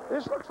tonight.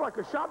 This looks like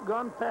a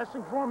shotgun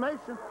passing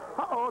formation.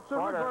 Uh-oh, it's a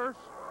reverse.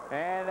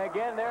 And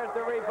again, there's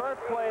the reverse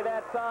play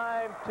that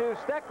time to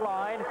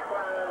Steckline,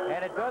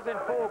 and it doesn't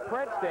fool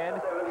Princeton.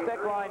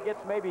 Steckline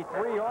gets maybe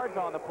 3 yards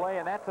on the play,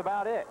 and that's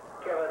about it.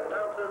 Kevin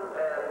Thompson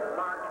and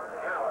Mark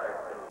Howard.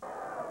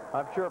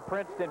 I'm sure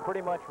Princeton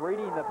pretty much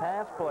reading the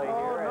pass play here.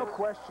 Oh, no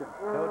question.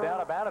 No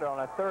doubt about it. On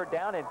a 3rd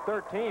down and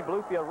 13,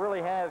 Bluefield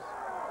really has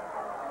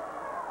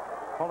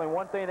only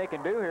one thing they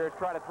can do here is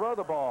try to throw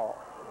the ball.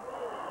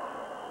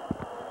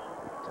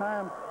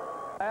 Time.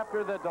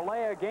 After the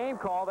delay of game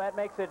call, that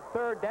makes it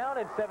 3rd down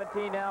and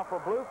 17 now for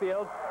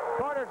Bluefield.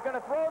 Carter's going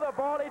to throw the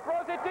ball. He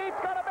throws it deep.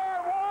 Got a man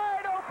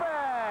wide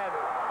open.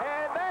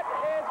 And that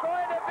is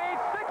going to be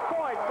 6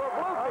 points for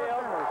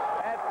Bluefield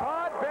as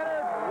Todd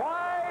Benner's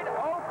wide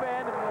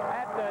open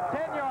at the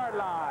 10-yard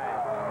line.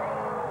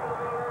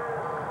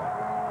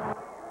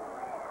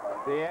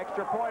 The extra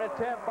Extra point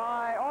attempt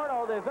by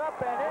Arnold is up,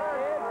 and it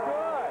is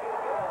good.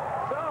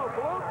 So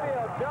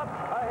Bluefield jumps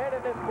ahead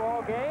in this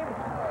ball game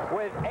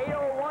with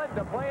 8:01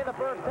 to play in the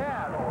first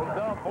half.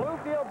 The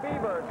Bluefield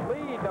Beavers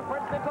lead the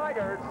Princeton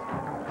Tigers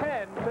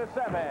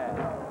 10-7.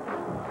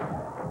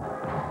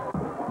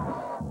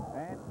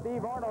 And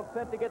Steve Arnold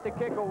set to get the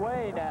kick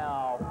away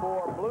now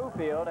for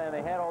Bluefield, and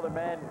they had all the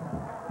men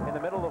in the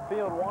middle of the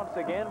field once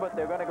again, but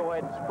they're going to go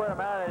ahead and spread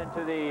them out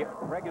into the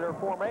regular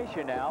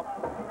formation now.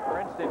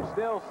 Princeton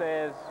still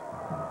says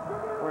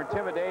we're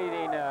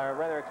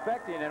rather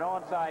expecting an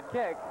onside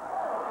kick.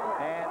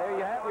 And there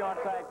you have the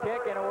onside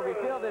kick, and it will be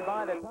fielded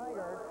by the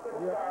Tigers.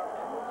 Yep.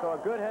 So a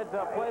good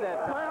heads-up play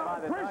that time by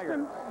the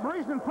Tigers. The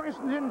reason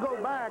Princeton didn't go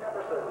back,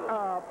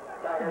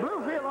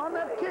 Bluefield on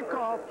that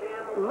kickoff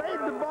laid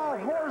the ball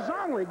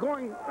horizontally,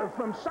 going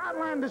from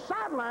sideline to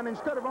sideline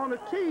instead of on the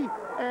tee,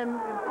 and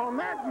on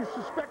that you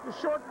suspect a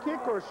short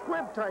kick or a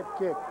squib-type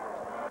kick.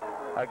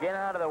 Again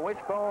out of the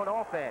wishbone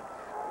offense.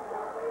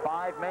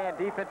 5-man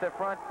defensive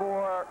front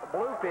for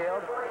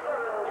Bluefield.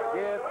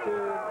 Give to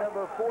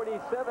number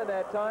 47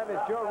 that time is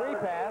Joe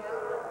Repass.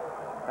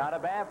 Not a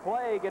bad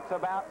play. Gets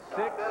about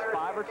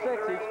 5 or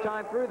 6 each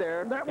time through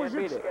there. That was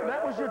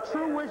your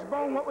true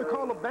wishbone, what we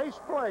call a base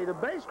play. The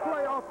base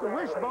play off the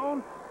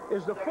wishbone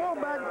is the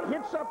fullback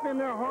hits up in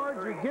there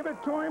hard. You give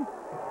it to him,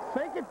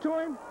 fake it to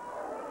him,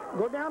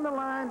 go down the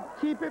line,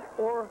 keep it,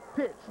 or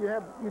pitch.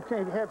 You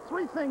can have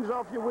 3 things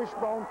off your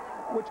wishbone,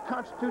 which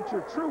constitutes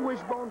your true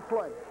wishbone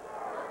play.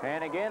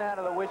 And again out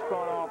of the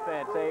wishbone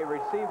offense, a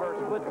receiver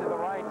split to the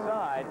right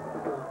side.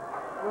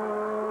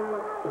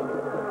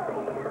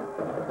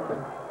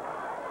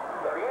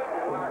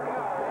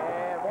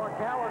 And Mark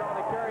Howard on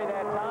the carry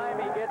that time.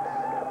 He gets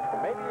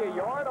maybe a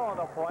yard on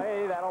the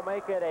play. That'll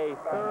make it a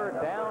 3rd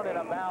down and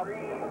about,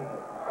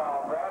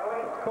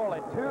 let's call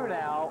it 2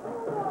 now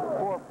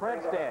for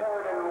Princeton.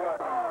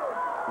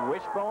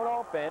 Wishbone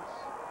offense.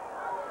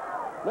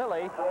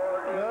 Lilly.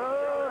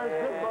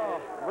 Good ball.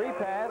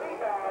 Repass.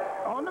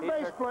 On the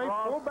base play,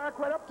 fullback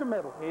right up the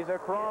middle. He's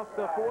across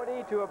the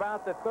 40 to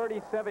about the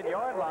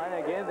 37-yard line.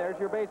 Again, there's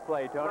your base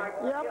play, Tony.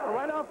 Yep,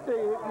 right off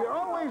the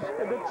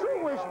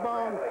true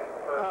wishbone,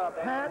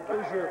 Pat,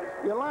 is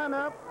you line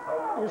up,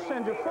 you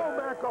send your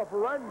fullback off a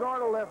right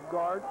guard or left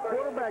guard.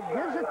 Quarterback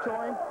gives it to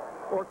him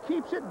or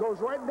keeps it, goes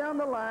right down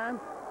the line.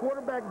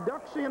 Quarterback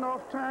ducks in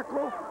off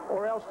tackle,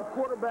 or else the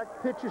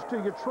quarterback pitches to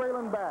your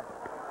trailing back.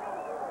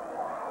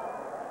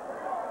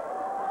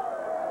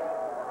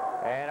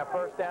 And a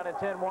 1st down and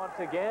 10 once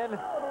again,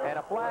 and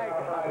a flag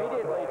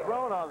immediately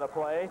thrown on the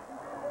play.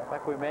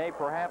 Like we may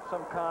perhaps have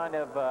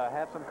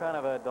some kind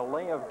of a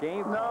delay of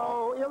game.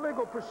 No,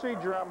 illegal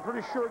procedure, I'm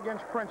pretty sure,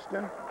 against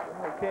Princeton.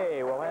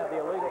 Okay, we'll have the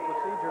illegal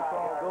procedure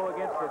call go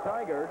against the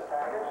Tigers.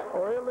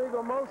 Or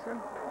illegal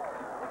motion.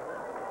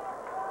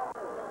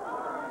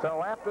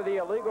 So after the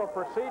illegal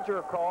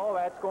procedure call,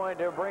 that's going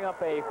to bring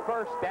up a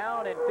 1st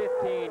down and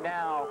 15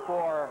 now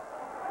for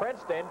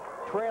Princeton,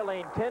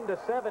 trailing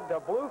 10-7 to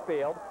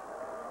Bluefield.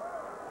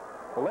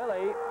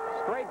 Lilly,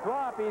 straight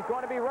drop. He's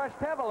going to be rushed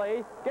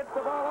heavily. Gets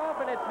the ball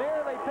off, and it's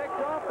nearly picked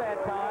off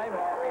that time.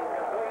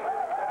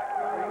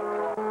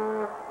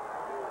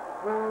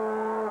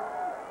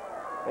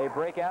 They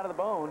break out of the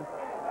bone.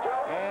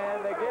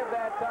 And the give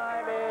that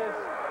time is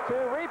to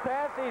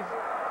Repass. He's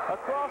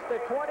across the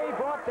 20,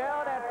 brought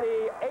down at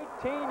the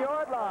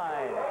 18-yard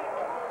line,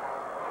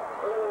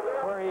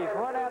 where he's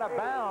run out of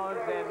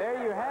bounds, and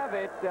there you have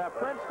it.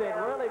 Princeton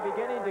really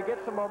beginning to get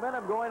some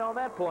momentum going on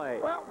that play.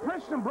 Well,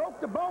 Princeton broke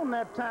the bone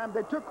that time.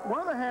 They took one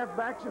of the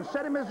halfbacks and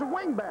set him as a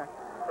wingback.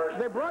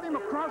 They brought him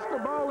across the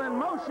ball in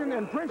motion,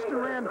 and Princeton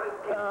ran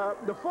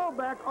the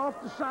fullback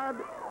off the side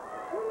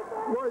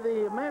where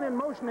the man in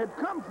motion had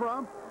come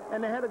from,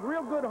 and they had a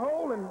real good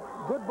hole and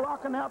good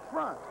blocking out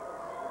front.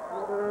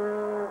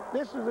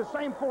 This is the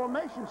same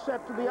formation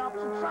set to the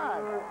opposite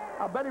side.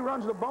 I bet he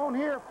runs the bone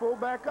here,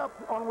 fullback up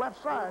on left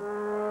side.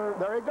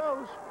 There he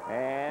goes.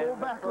 And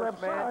fullback left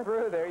side.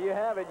 Through. There you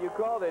have it. You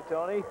called it,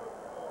 Tony.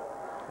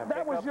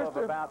 That was just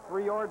about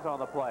 3 yards on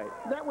the play.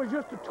 That was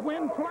just a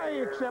twin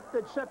play, except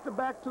they'd set the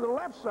back to the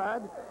left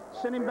side,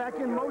 sent him back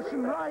in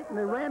motion right, and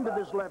they ran to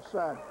this left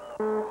side.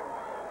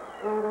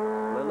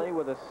 Lilly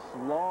with a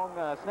long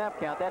snap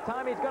count. That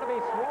time he's going to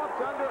be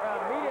swamped under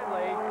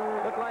immediately.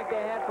 Looked like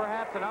they had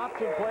perhaps an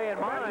option play in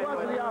mind. That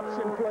was the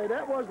option play.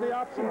 That was the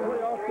option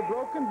play off the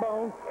broken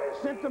bone.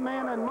 Sent the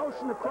man in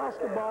motion across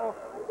the ball.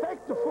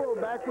 Faked the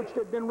fullback, which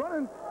they'd been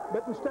running,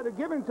 but instead of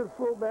giving to the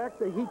fullback,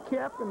 he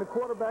kept, and the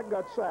quarterback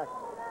got sacked.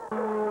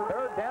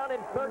 3rd down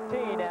and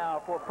 13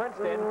 now for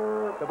Princeton.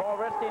 The ball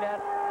resting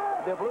at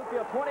the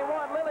Bluefield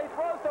 21. Lilly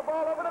throws the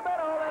ball over the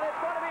middle, and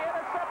it's going to be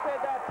intercepted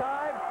that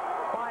time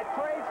by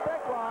Trey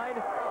Speckline.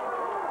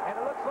 And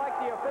it looks like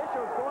the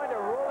official's going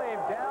to rule him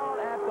down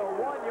at the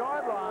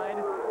 1-yard line.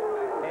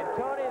 And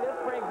Tony, this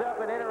brings up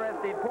an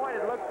interesting point.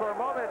 It looked for a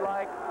moment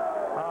like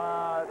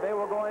they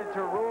were going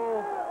to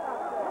rule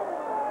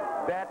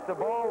that the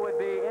ball would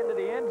be into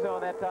the end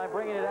zone that time,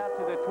 bringing it out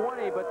to the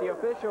 20, but the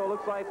official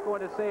looks like it's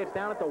going to say it's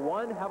down at the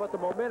 1. How about the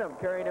momentum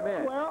carrying him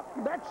in? Well,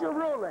 that's your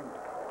ruling.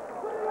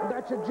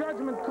 That's a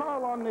judgment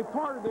call on the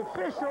part of the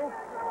official.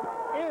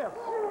 If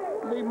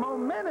the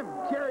momentum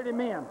carried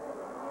him in,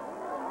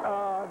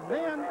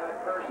 then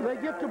they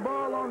get the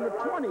ball on the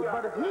 20.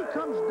 But if he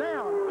comes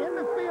down in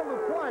the field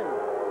of play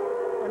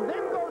and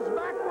then goes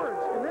backwards,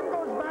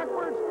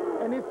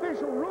 and the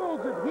official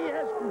rules that he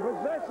has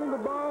possession of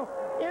the ball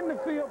in the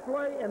field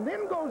play and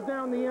then goes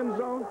down the end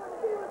zone,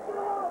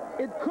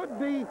 it could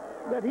be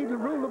that he'd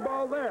rule the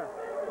ball there.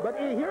 But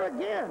here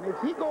again, if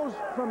he goes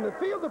from the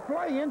field of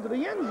play into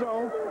the end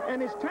zone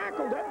and is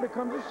tackled, that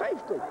becomes a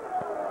safety.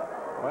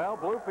 Well,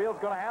 Bluefield's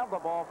going to have the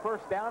ball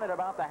first down at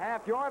about the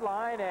half-yard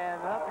line,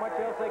 and not much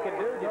else they can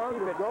do. Just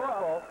keep it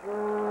simple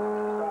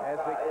as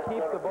they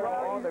keep the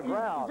ball on the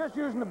ground. He's just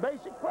using the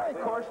basic play,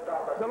 of course.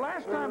 The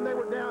last time they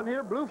were down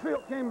here,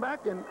 Bluefield came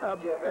back and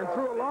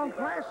threw a long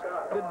pass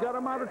that got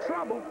him out of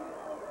trouble.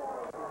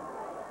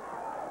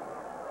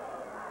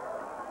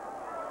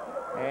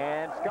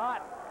 And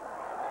Scott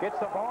gets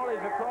the ball. He's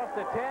across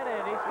the 10,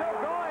 and he's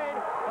still going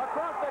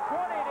across the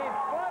 20, and he's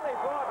finally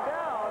brought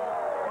down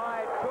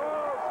by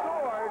Charles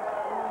Stores.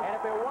 And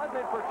if it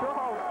wasn't for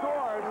Charles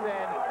Stores,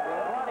 then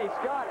Ronnie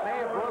Scott may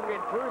have broken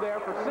through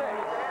there for 6.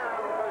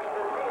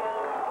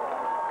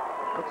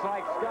 Looks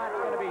like Scott's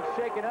going to be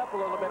shaken up a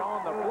little bit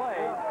on the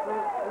play.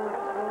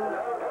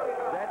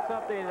 That's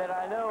something that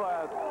I know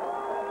a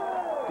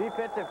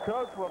defensive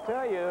coach will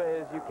tell you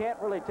is you can't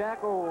really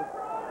tackle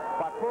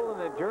by pulling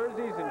the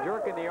jerseys and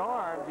jerking the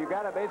arms. You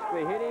got to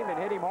basically hit him and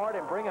hit him hard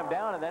and bring him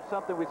down, and that's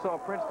something we saw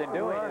Princeton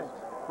doing. Right. Is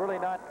really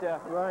not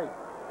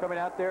coming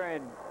out there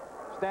and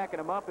stacking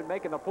them up and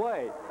making the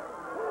play.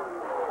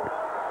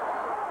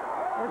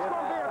 It's going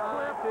to be a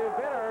clip. To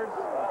Beavers,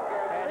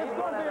 and It's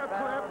going to be a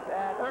clip.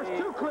 There's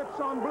 2 clips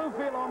on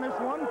Bluefield on this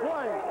one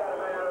play.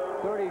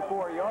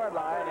 34-yard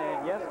line,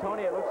 and yes,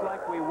 Tony, it looks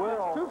like we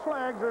will. 2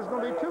 flags. There's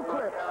going to be 2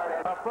 clips.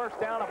 A first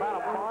down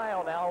about a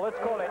mile now. Let's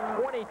call it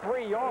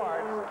 23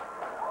 yards.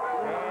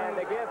 And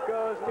the give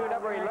goes to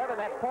number 11.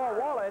 That's Paul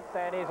Wallace,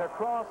 and he's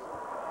across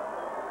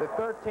the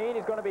 13.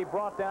 He's going to be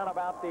brought down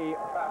about the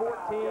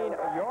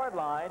 14-yard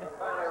line.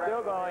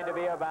 Still going to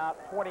be about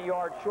 20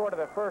 yards short of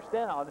the first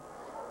down.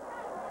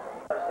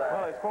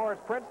 Well, as far as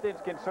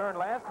Princeton's concerned,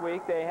 last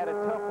week they had a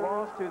tough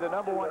loss to the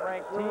 #1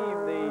 ranked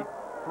team, the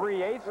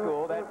 3A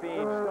school, that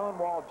being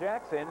Stonewall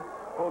Jackson.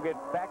 We'll get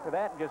back to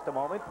that in just a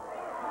moment.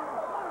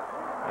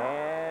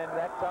 And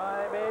that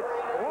time it's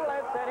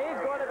Wallace, and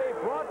he's going to be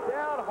brought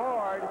down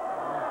hard.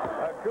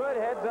 A good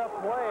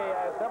heads-up play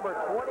as number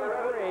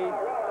 23,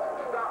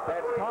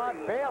 that's Todd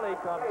Bailey,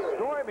 comes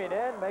storming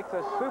in, makes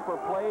a super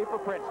play for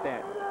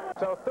Princeton.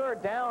 So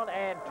 3rd down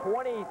and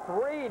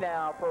 23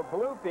 now for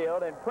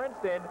Bluefield, and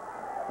Princeton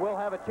will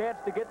have a chance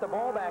to get the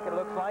ball back, it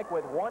looks like,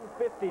 with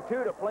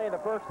 1:52 to play in the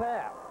first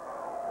half.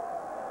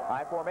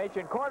 High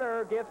formation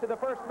corner gives to the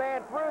first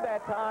man through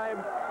that time.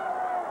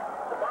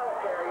 The ball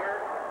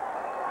carrier,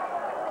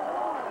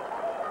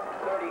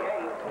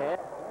 38.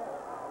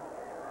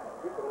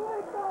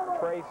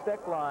 Trey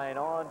Steckline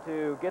on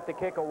to get the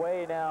kick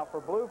away now for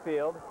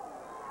Bluefield.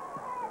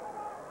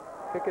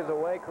 Kick is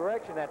away,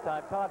 correction that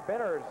time. Todd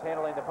Benner's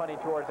handling the punting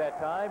towards that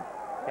time.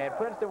 And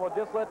Princeton will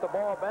just let the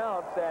ball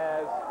bounce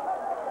as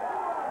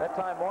that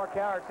time Mark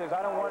Howard says,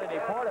 I don't want any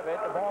part of it.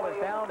 The ball is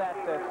down at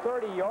the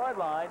 30-yard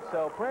line,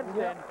 so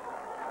Princeton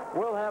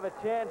will have a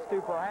chance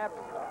to perhaps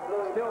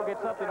still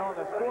get something on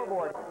the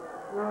scoreboard.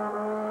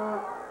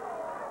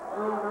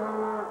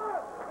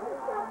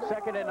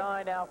 2nd and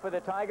 9 now for the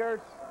Tigers.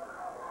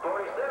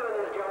 47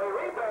 is Joey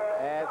Repass.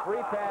 As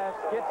Repass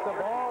gets the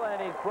ball, and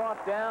he's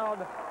brought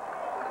down.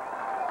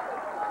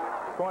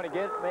 Going to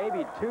get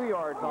maybe 2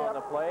 yards on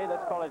the play.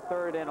 Let's call it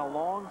 3rd and a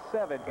long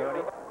 7,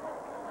 Tony.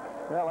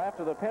 Well,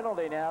 after the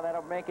penalty now,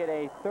 that'll make it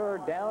a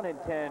 3rd down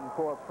and 10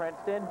 for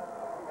Princeton.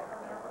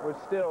 With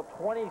still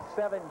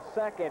 27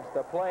 seconds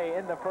to play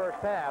in the first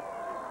half.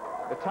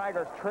 The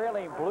Tigers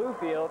trailing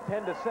Bluefield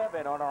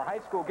 10-7 on our high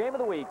school game of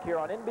the week here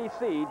on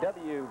NBC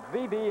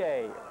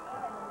WVBA.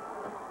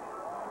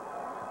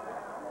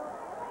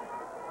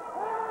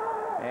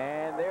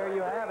 And there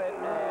you have it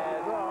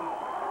as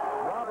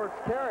Roberts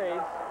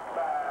carries,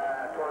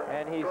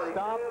 and he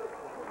stopped.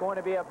 Going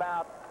to be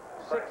about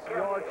 6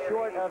 yards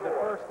short of the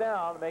first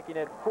down, making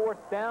it 4th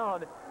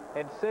down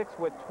and 6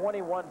 with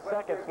 21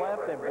 seconds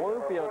left, and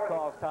Bluefield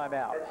calls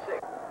timeout.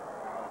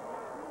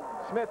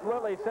 Smith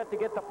Lilly set to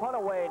get the punt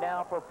away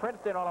now for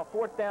Princeton on a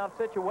 4th down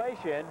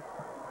situation.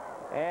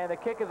 And the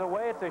kick is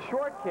away. It's a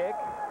short kick.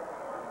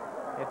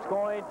 It's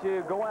going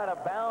to go out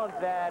of bounds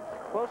at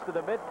close to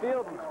the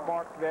midfield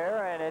mark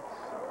there, and it's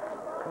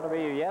going to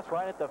be, yes,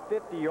 right at the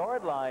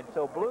 50-yard line.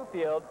 So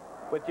Bluefield,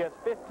 with just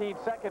 15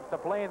 seconds to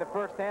play in the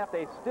first half,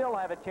 they still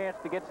have a chance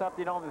to get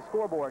something on the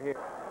scoreboard here.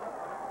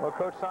 Well,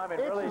 Coach Simon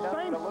really it's the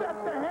same set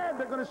they had.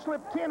 They're going to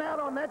slip 10 out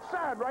on that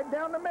side, right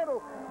down the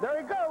middle. There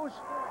he goes.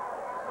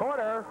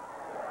 Corner.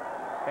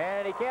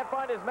 And he can't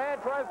find his man,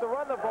 tries to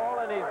run the ball,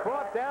 and he's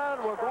brought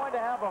down. We're going to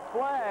have a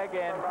flag,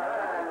 and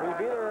we've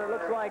either, it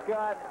looks like,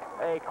 got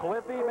a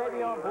clippy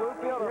maybe on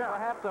Bluefield or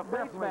perhaps a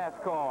face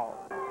mask call.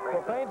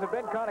 Well, things have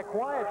been kind of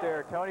quiet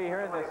there, Tony, here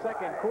in the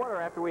second quarter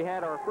after we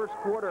had our first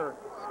quarter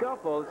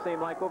scuffle, it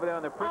seemed like, over there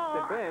on the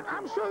Princeton bench.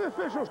 I'm sure the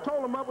officials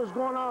told them what was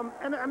going on.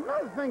 And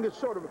another thing that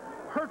sort of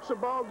hurts the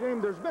ball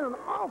game, there's been an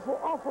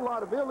awful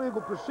lot of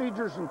illegal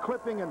procedures and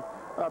clipping and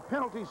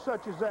penalties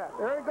such as that.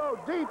 There he goes,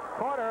 deep.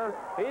 Corner,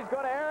 he's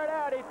going to air it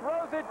out. He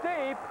throws it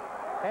deep,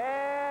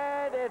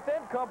 and it's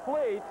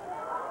incomplete.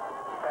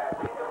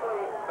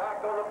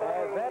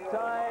 As that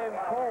time,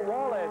 Cole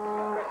Wallace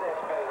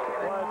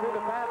was who the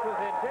pass was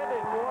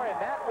intended for,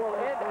 and that will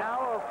end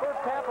our first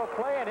half of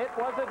play, and it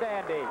was a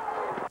dandy.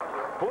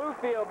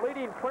 Bluefield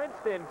leading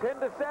Princeton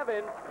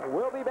 10-7.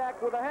 We'll be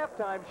back with a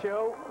halftime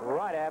show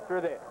right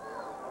after this.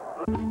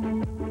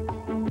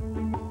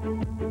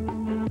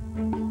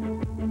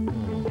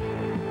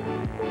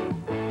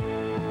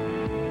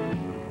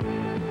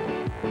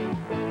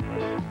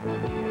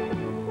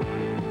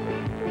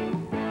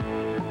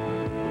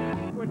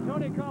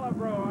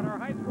 On our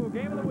high school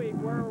game of the week,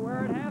 where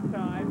we're at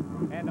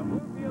halftime, and the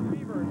Bluefield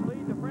Beavers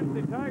lead the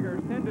Princeton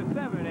Tigers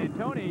 10-7. And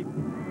Tony,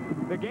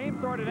 the game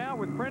started out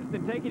with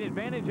Princeton taking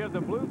advantage of the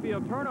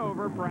Bluefield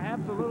turnover,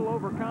 perhaps a little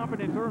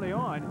overconfidence early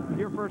on.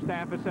 Your first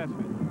half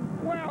assessment?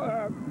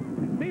 Well,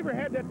 Beaver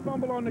had that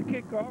fumble on the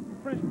kickoff.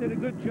 Princeton did a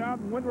good job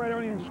and went right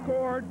on in and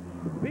scored.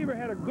 Beaver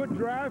had a good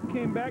drive,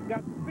 came back,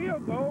 got the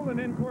field goal, and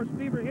then, of course,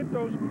 Beaver hit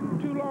those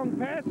two long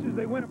passes.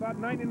 They went about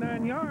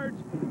 99 yards.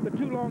 The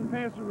two long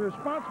passes were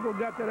responsible,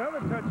 got that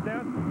other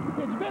touchdown.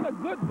 It's been a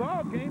good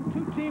ball game.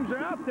 Two teams are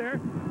out there.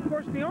 Of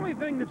course, the only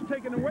thing that's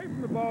taken away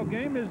from the ball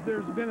game is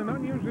there's been an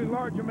unusually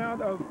large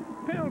amount of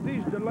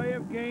penalties, delay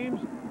of games,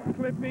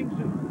 clippings,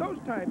 and those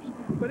types.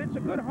 But it's a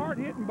good,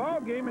 hard-hitting ball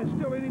game, and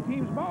still any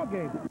team's ball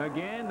game.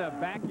 Again, the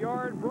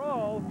backyard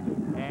brawl,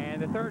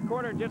 and the third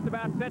quarter just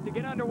about set to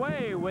get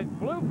underway with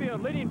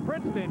Bluefield leading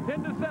Princeton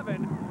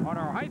 10-7 on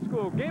our high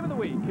school game of the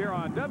week here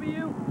on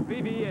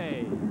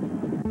WVVA.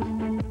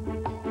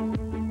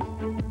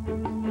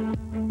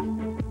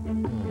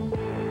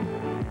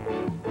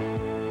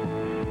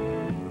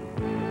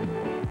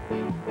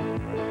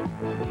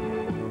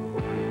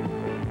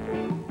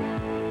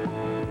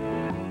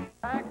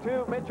 Back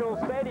to Mitchell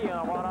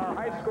Stadium on our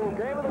high school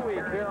game of the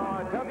week here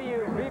on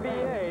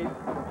WVVA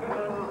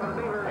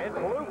in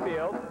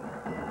Bluefield,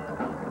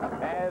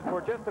 as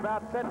we're just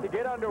about set to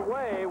get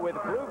underway with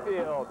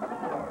Bluefield.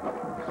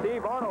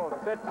 Steve Arnold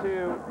set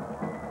to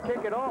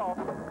kick it off.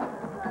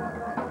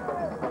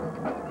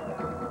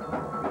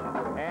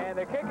 And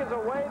the kick is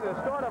away, the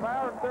start of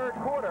our third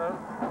quarter.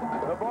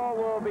 The ball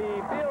will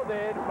be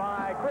fielded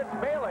by Chris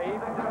Bailey,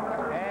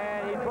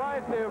 and he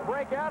tries to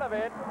break out of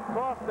it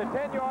across the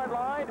 10-yard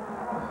line,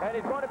 and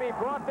he's going to be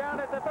brought down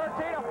at the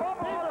 13. A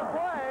fumble on the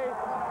play.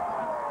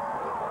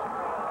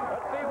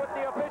 Let's see what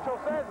the official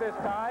says this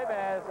time,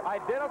 as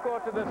identical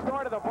to the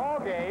start of the ball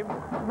game.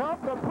 Nope,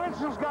 the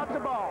Princeton's got the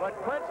ball. But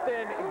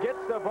Princeton gets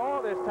the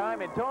ball this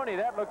time, and Tony,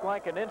 that looked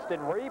like an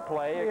instant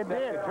replay, except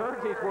the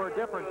jerseys were a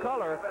different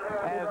color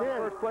as the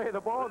first play of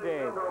the ball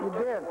game. You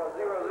did.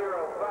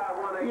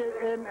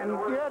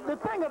 Yeah, the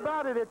thing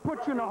about it, it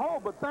puts you in a hole,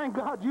 but thank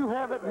God you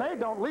have it and they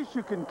don't. At least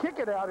you can kick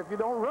it out if you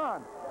don't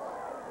run.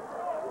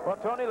 Well,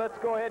 Tony, let's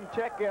go ahead and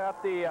check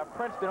out the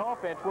Princeton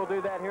offense. We'll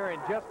do that here in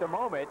just a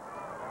moment.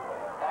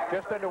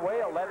 Just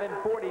underway,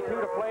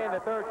 11:42 to play in the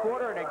third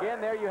quarter, and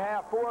again, there you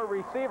have four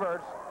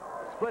receivers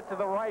split to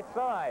the right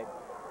side.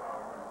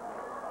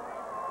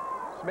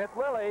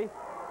 Smith-Lilly,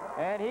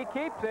 and he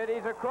keeps it.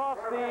 He's across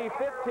the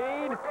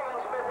 15,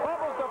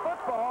 fumbles the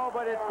football,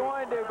 but it's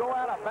going to go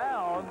out of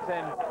bounds.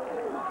 And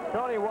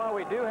Tony, while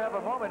we do have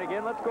a moment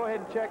again, let's go ahead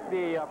and check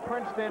the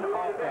Princeton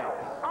offense.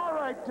 All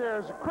right,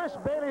 there's Chris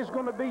Bailey's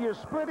going to be your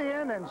split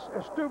end, and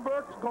Stu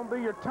Burke's going to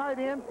be your tight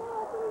end.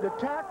 The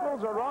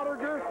tackles are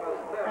Roddiger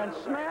and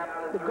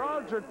Snap. The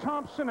guards are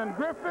Thompson and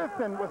Griffith,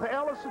 and with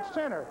Ellis at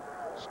center.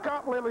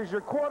 Scott Lilly's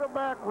your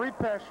quarterback,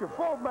 Repass your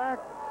fullback,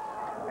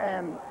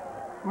 and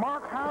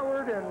Mark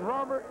Howard and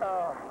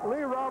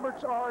Lee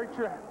Roberts are at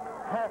your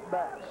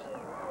halfbacks.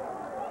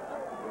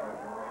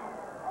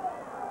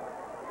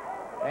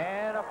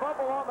 And a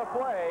fumble on the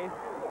play.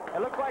 It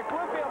looks like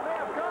Bluefield may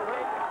have gotten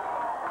it.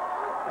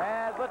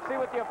 As let's see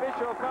what the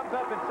official comes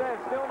up and says.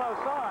 Still no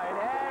sign.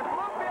 And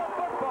Bluefield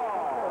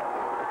football.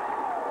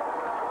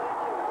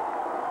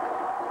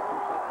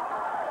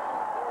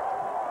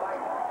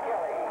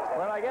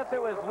 Well, I guess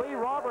it was Lee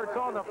Roberts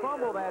on the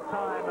fumble that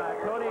time,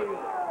 Tony.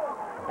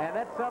 And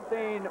that's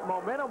something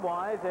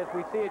momentum-wise as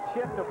we see it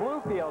shift to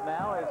Bluefield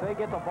now as they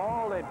get the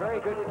ball in very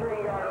good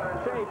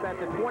shape at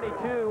the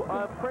 22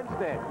 of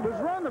Princeton.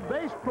 Was run the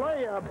base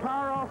play, a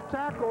power-off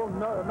tackle,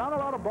 not a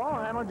lot of ball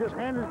handling, just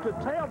handed it to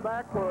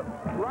tailback or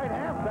right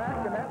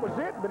halfback, and that was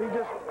it. But he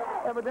just,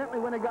 evidently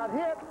when he got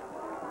hit.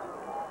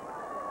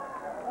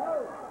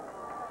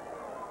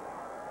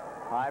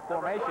 High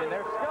formation,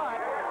 there's Scott,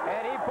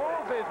 and he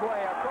pulls his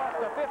way across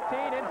the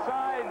 15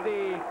 inside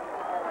the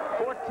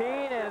 14,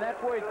 and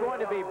that's where he's going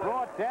to be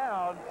brought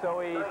down. So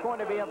he's going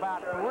to be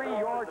about 3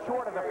 yards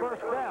short of the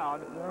first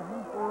down.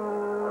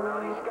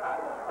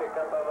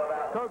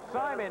 Coach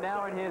Simon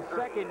now in his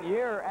second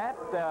year at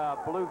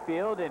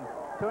Bluefield, and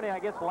Tony, I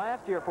guess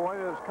last year for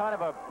him it was kind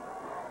of a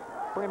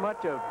pretty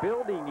much a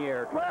building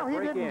year. Well, he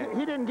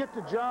didn't get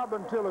the job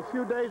until a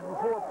few days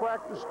before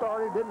practice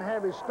started. Didn't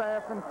have his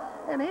staff,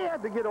 and he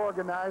had to get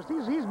organized.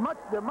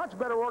 They're much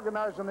better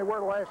organized than they were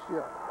last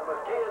year.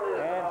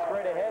 And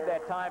straight ahead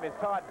that time is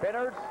Todd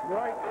Benners.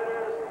 Right.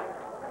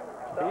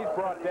 He's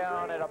brought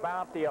down at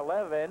about the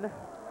 11.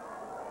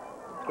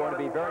 It's going to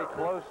be very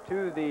close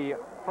to the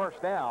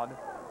first down.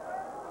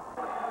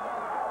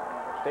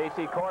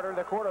 Stacy Carter,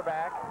 the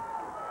quarterback.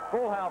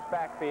 Full house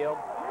backfield.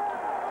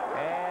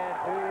 And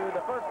to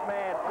the first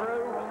man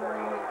through,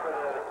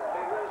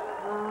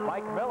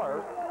 Mike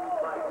Miller.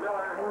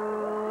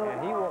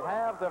 And he will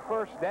have the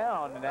first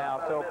down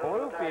now. So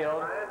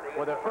Bluefield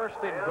with a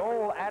first and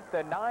goal at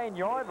the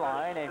 9-yard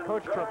line. And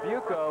Coach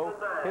Trabucco,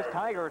 his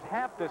Tigers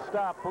have to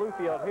stop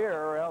Bluefield here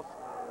or else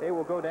they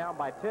will go down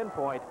by 10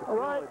 points. But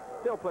right.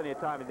 Still plenty of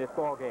time in this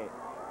ball game.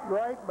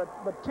 Right,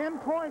 but 10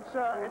 points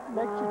it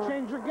makes you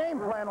change your game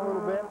plan a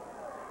little bit.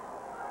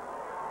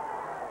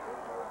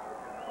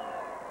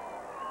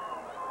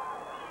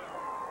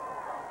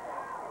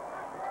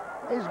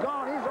 He's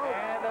gone. He's over.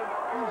 And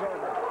he's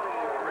over.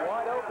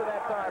 Wide open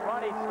that time.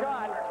 Ronnie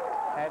Scott,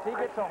 as he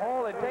gets a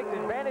hold and takes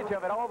advantage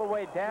of it all the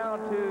way down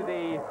to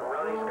the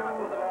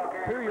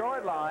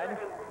 2-yard line.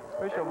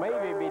 Official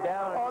maybe be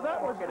down. Oh,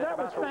 that was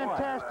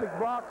fantastic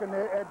blocking.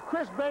 Had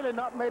Chris Bailey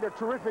not made a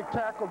terrific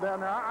tackle down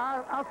there,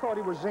 I thought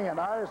he was in.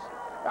 I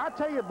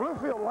tell you,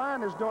 Bluefield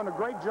line is doing a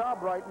great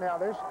job right now.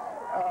 There's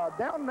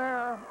down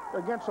there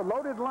against a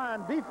loaded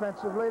line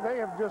defensively, they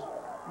have just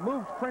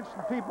moved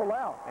Princeton people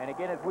out. And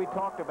again, as we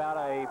talked about,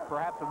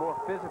 perhaps a more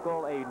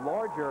physical, a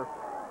larger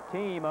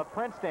team of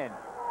Princeton.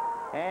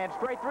 And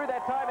straight through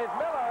that time is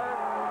Miller.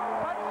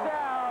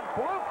 Touchdown,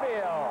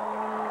 Bluefield.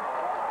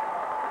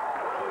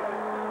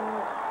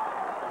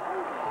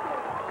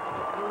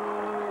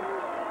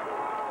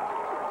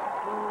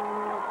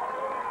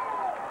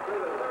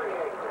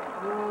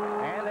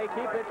 And they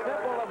keep it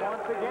simple, and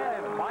once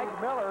again,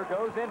 Mike Miller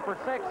goes in for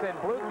 6, and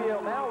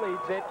Bluefield now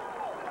leads it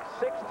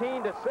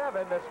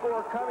 16-7, the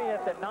score coming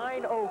at the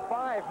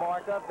 9:05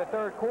 mark of the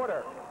third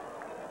quarter.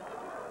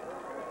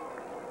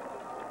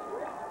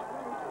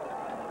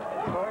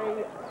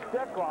 Trey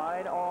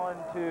Steckline on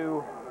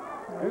to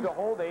do the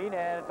holding,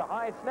 and it's a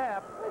high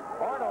snap.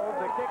 Arnold,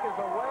 the kick is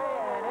away,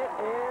 and it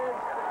is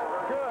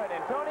good.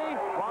 And Tony,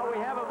 while we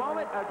have a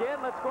moment,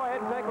 again, let's go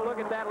ahead and take a look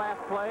at that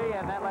last play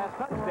and that last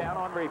touchdown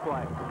on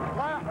replay.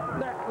 Well,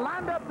 they're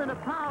lined up in a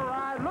power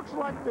eye. Looks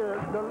like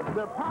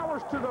the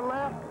power's to the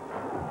left.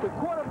 The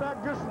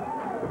quarterback just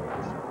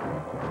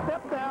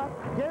stepped out,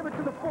 gave it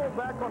to the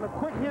fullback on a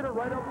quick hitter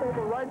right up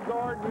over right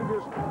guard, and he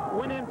just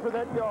went in for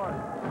that yard.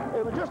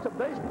 It was just a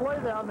base play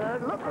down there.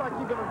 It looked like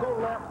you're going to go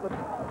left, but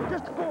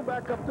just the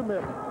fullback up the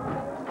middle.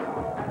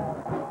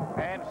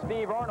 And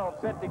Steve Arnold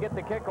set to get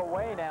the kick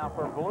away now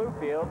for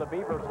Bluefield. The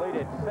Beavers lead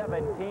it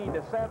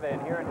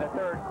 17-7 here in the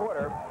third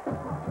quarter.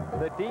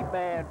 The deep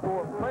man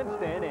for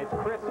Princeton is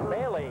Chris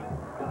Bailey.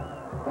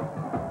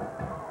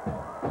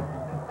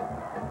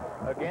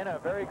 Again, a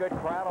very good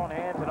crowd on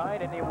hand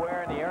tonight,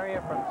 anywhere in the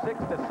area from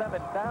 6,000 to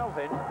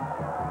 7,000.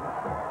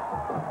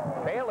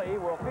 Bailey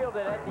will field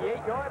it at the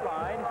 8-yard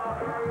line.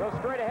 Goes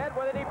straight ahead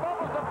with it. He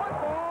fumbles the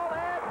football,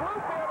 and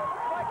Bluefield, it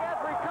looks like, has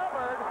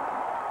recovered.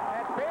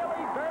 And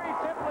Bailey very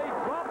simply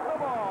dropped the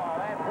ball.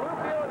 And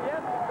Bluefield,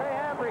 yes, they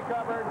have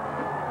recovered.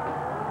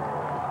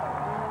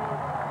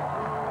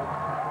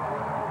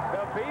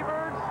 The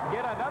Beavers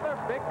get another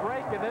big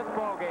break in this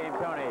ball game,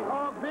 Tony.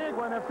 Oh, big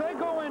one. If they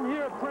go in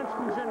here,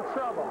 Princeton's in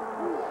trouble.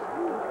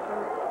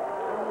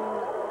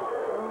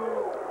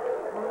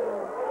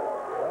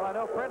 Well, I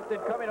know Princeton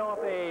coming off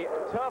a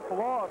tough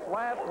loss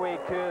last week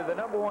to the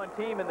 #1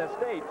 team in the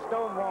state,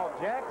 Stonewall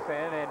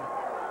Jackson, and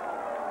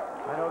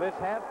I know this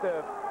has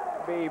to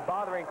be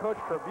bothering Coach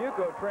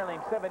Trabucco, trailing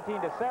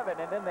 17-7,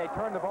 and then they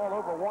turn the ball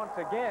over once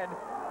again.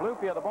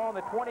 Bluefield, the ball in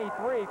the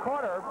 23.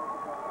 Carter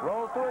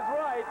rolls to his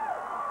right.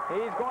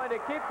 He's going to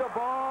keep the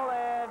ball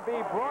and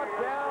be brought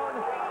down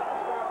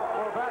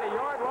for about a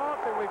yard loss,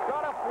 and we've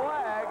got a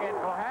flag and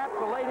perhaps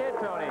a late hit,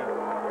 Tony.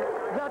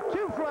 Got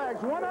 2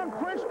 flags, one on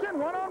Princeton,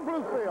 one on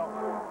Bluefield.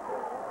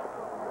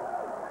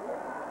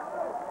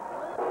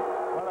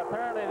 Well,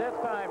 apparently this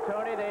time,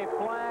 Tony, they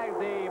flagged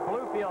the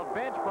Bluefield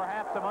bench,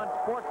 perhaps some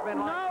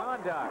unsportsmanlike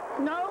conduct.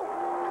 No,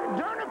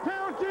 during a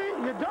penalty,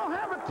 you don't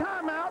have a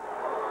timeout.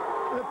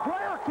 The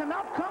player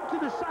cannot come to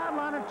the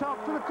sideline and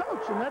talk to the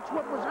coach, and that's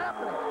what was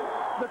happening.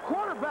 The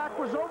quarterback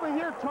was over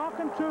here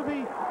talking to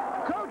the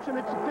coach, and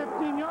it's a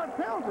 15-yard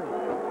penalty.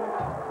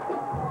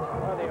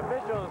 Well, the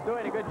official is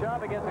doing a good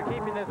job against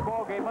keeping this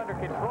ball game under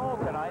control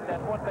tonight.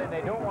 That's one thing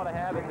they don't want to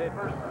have, is it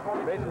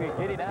basically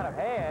getting out of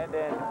hand,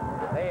 and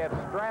they have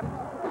strapped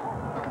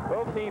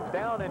both teams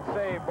down and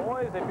say,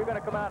 boys, if you're going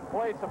to come out and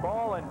play some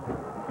ball, and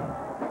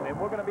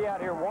we're going to be out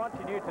here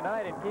watching you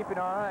tonight and keeping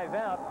our eyes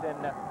out and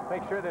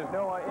make sure there's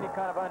no any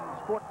kind of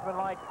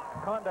unsportsmanlike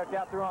conduct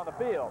out there on the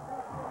field.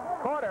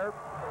 Carter,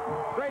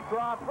 straight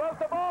drop, throws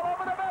the ball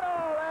over the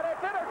middle, and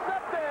it's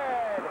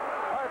intercepted.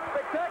 A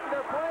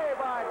spectacular play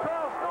by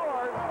Charles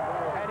Stores,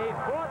 and he's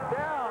brought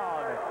down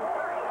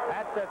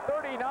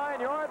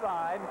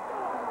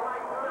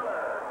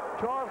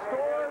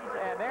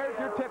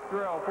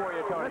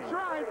That's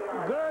right.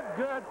 Good,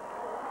 good.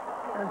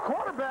 And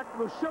quarterback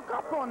was shook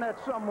up on that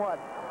somewhat.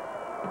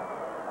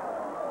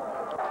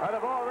 The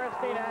ball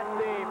resting at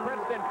the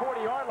Princeton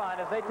 40-yard line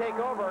as they take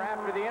over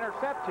after the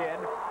interception.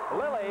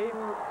 Lilly,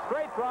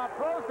 straight drop,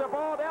 throws the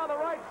ball down the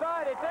right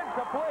side. It's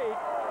incomplete.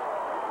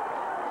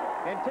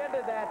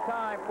 Intended that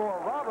time for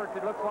Roberts,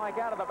 it looks like,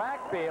 out of the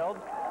backfield.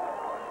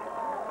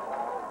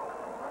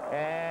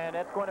 And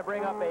that's going to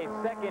bring up a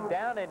 2nd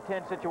down and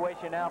 10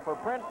 situation now for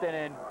Princeton.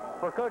 And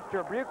for Coach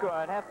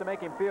Tribuco, it has to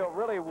make him feel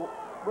really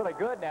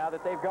good now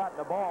that they've gotten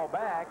the ball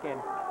back. And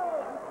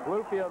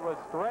Bluefield was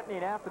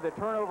threatening after the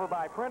turnover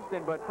by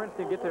Princeton, but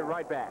Princeton gets it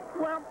right back.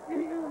 Well,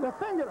 the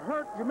thing that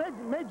hurt,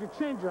 made you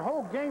change the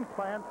whole game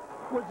plan,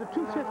 was the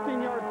 2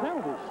 15-yard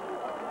penalties.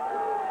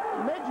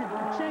 It made you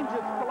change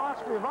the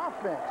philosophy of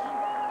offense.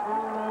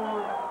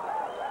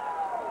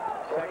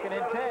 2nd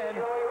and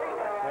 10.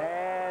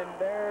 And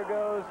there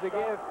goes the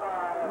give.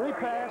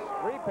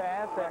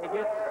 Repass, and he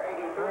gets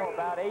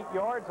about 8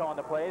 yards on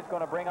the play. It's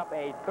going to bring up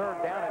a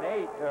 3rd down and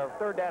 8, or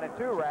 3rd down and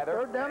 2, rather.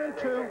 3rd down and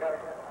 2.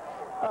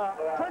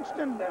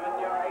 Princeton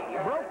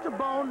broke the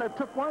bone. They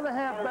took one of the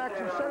halfbacks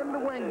and set him to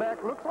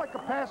wingback. Looked like a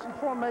passing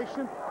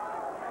formation.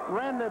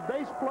 Ran the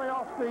base play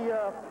off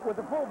with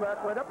the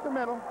fullback right up the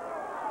middle.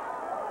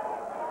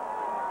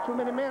 Too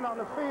many men on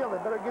the field. They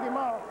better get him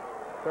off.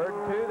 3rd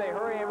and 2. They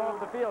hurry him off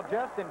the field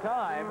just in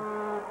time.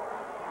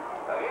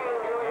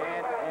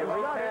 And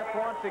repass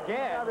once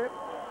again.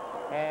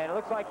 And it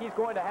looks like he's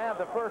going to have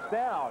the 1st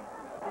down.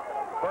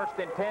 1st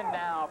and 10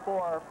 now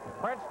for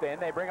Princeton.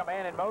 They bring a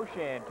man in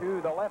motion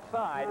to the left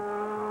side.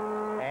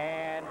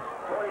 And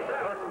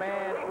first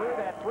man through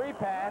that 3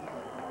 pass.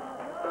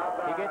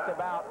 He gets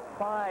about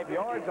 5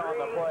 yards on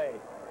the play.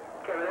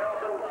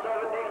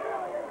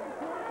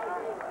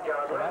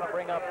 So that'll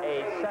bring up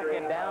a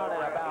 2nd down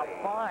and about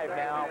 5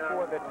 now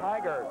for the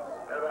Tigers.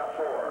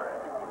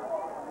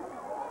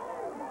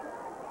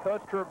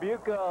 Coach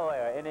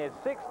Tribuco in his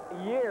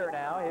 6th year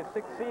now, his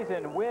 6th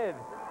season with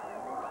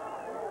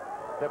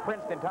the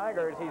Princeton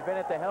Tigers. He's been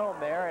at the helm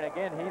there, and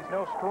again, he's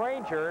no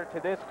stranger to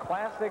this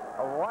classic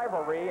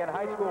rivalry in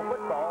high school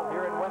football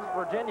here in West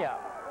Virginia.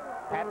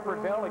 Pat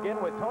Frizzell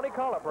again with Tony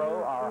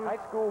Colabro, our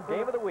high school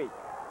game of the week.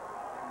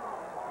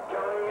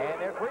 And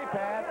there's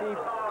repass. He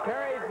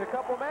carries a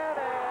couple men,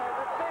 and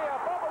let's see, a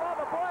fumble on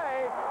the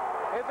play.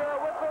 Is there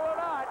a whistle or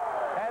not?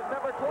 As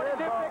number 22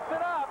 picks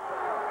it up,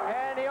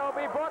 and he'll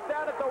be brought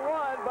down at the 1,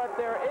 but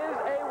there is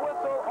a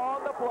whistle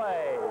on the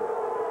play.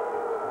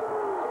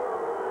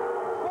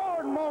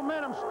 Forward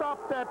momentum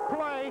stopped that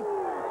play.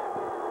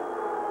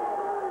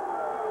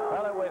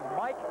 Well, it was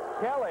Mike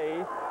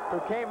Kelly who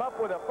came up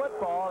with a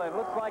football, and it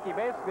looks like he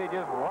basically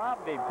just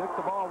robbed him, took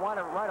the ball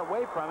right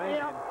away from him.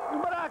 Yeah,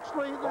 but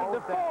actually,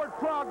 the forward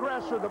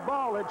progress of the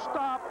ball had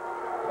stopped.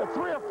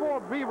 3 or 4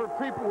 Beaver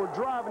people were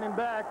driving him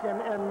back,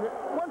 and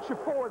once your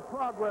forward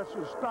progress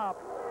is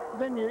stopped,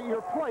 then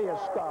your play is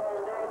stopped.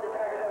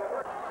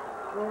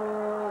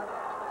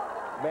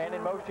 Man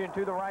in motion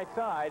to the right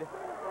side.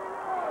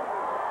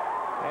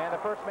 And the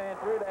first man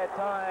through that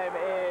time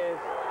is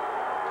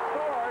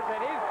Stores,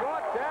 and he's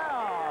brought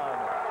down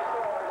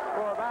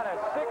for about a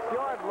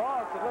 6-yard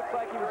loss. It looks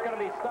like he was going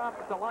to be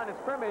stopped at the line of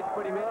scrimmage,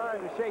 but he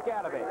managed to shake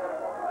out of it.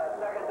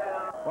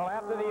 Well,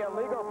 after the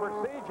illegal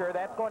procedure,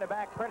 that's going to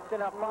back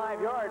Princeton up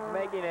 5 yards,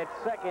 making it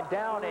 2nd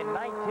down and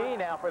 19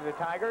 now for the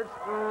Tigers.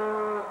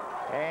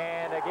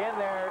 And again,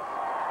 there's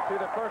to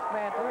the first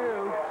man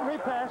through.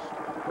 Repass.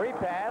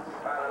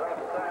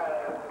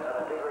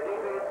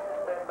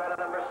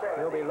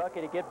 He'll be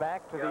lucky to get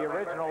back to the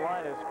original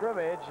line of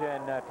scrimmage.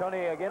 And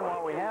Tony, again,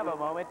 while we have a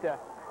moment,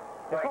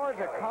 as far as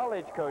a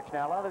college coach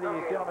now, a lot of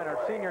these gentlemen are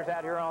seniors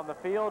out here on the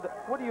field.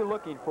 What are you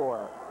looking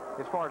for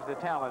as far as the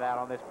talent out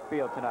on this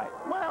field tonight?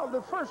 Well,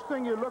 the first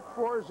thing you look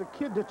for is a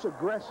kid that's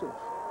aggressive.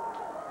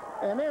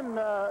 And then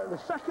the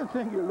second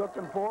thing you're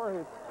looking for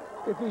is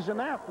if he's an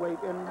athlete.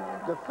 And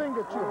the thing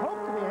that you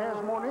hope that he has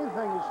more than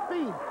anything is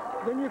speed.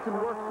 Then you can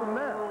work from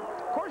there.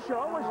 Of course, you're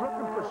always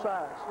looking for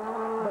size.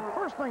 But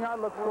first thing I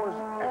look for is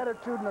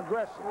attitude and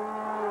aggressive.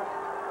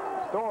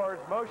 Stores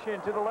motion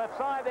to the left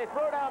side. They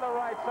throw down the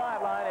right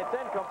sideline. It's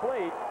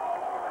incomplete.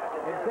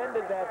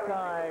 Intended that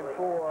time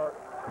for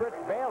Chris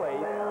Bailey.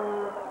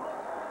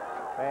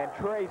 And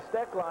Trey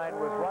Steckline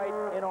was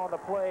right in on the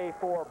play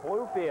for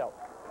Bluefield.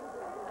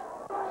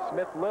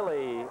 Smith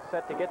Lilly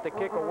set to get the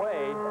kick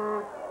away.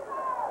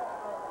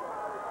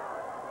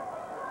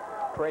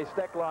 Trey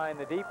Steckline,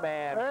 the deep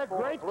man.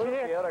 Great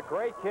Bluefield, kick. a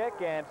great kick,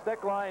 and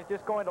Steckline is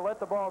just going to let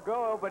the ball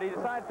go, but he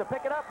decides to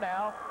pick it up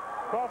now.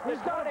 Cross the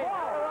 20, down the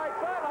right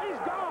sideline. He's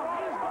gone.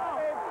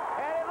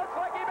 And it looks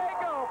like he may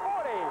go.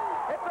 40.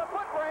 It's a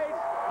foot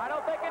race. I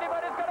don't think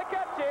anybody's going to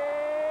catch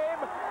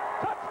him.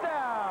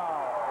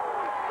 Touchdown.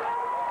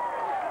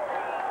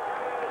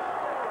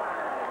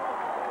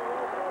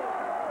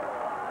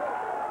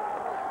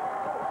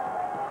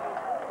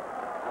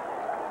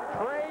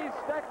 Trey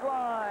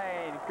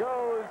Steckline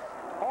goes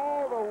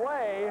all the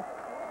way,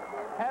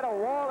 had a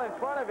wall in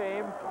front of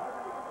him,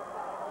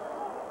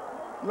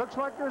 Looks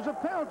like there's a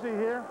penalty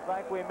here. Looks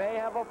like we may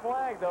have a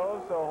flag,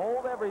 though, so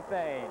hold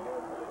everything.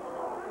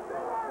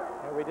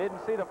 And we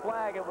didn't see the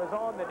flag. It was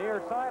on the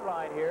near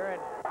sideline here,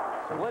 and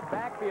split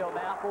backfield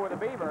now for the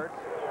Beavers.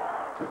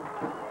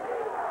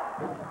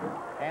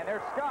 And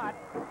there's Scott.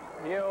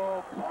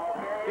 He'll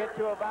get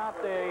to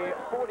about the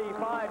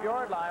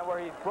 45-yard line where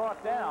he's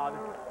brought down.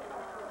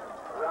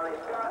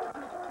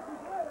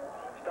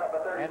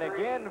 And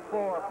again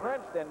for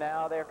Princeton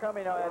now, they're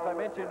coming, as I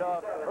mentioned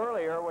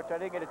earlier, which I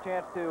didn't get a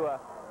chance to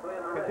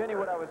continue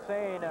what I was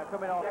saying,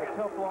 coming off a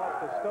tough loss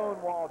to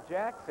Stonewall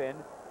Jackson.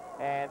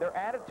 And their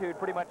attitude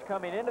pretty much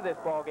coming into this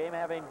ball game,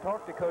 having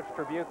talked to Coach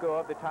Tribuco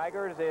of the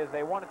Tigers, is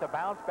they wanted to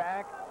bounce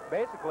back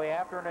basically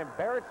after an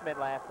embarrassment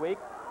last week,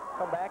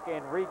 come back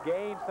and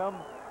regain some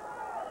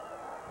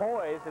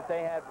poise that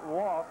they had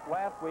lost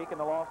last week in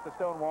the loss to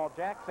Stonewall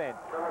Jackson.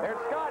 There's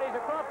Scott. He's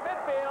across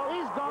midfield.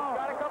 He's gone.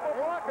 He's got a couple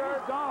blockers.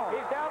 He's gone.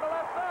 He's down the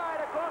left side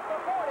across the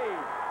 40.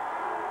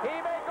 He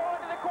may go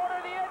into the corner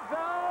of the end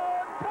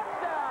zone.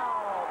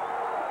 Touchdown.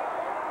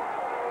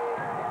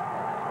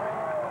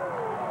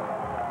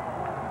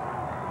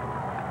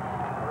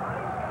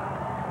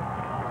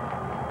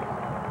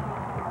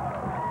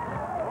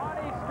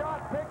 Ronnie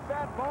Scott picks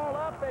that ball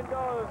up and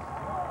goes,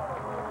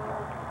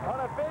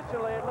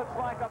 unofficially, it looks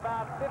like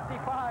about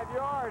 55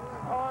 yards.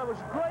 Oh, it was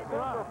a great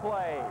Super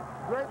play.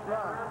 Great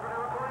run.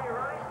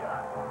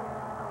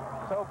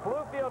 So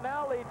Bluefield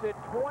now leads it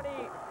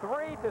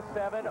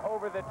 23-7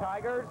 over the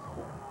Tigers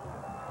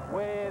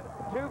with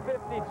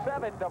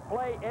 2:57 to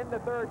play in the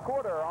third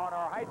quarter on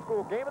our high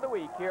school game of the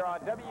week here on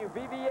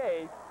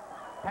WVVA.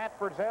 Pat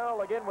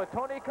Frizzell again with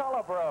Tony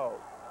Calabro.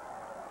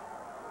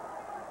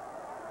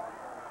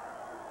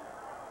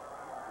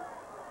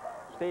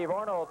 Steve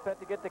Arnold set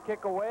to get the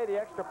kick away, the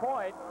extra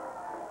point.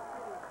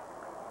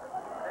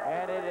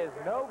 And it is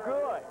no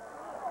good.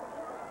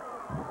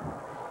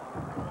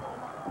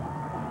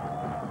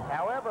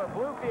 However,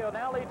 Bluefield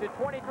now leads it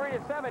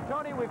 23-7.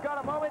 Tony, we've got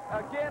a moment.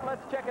 Again,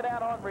 let's check it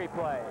out on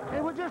replay.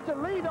 It was just a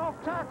lead-off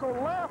tackle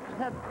left,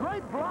 had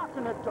great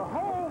blocking at the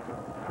hole,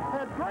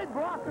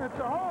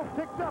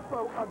 picked up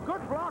a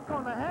good block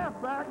on the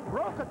halfback,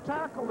 broke a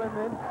tackle, and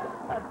then,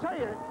 I tell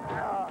you,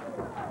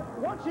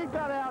 once he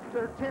got out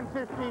there 10,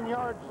 15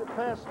 yards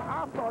past,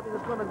 I thought he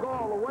was going to go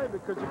all the way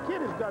because the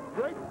kid has got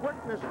great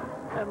quickness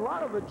and a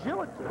lot of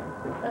agility.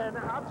 And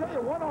I'll tell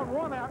you,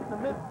 one-on-one out in the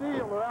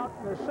midfield or out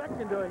in the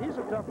secondary, he's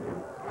a tough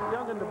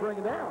youngin' to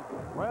bring down.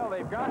 Well,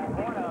 they've got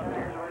one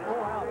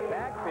full-out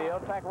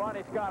backfield. In fact,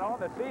 Ronnie Scott on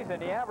the season,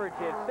 he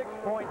averages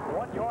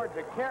 6.1 yards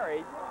a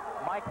carry.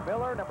 Mike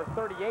Miller, number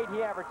 38,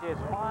 he averages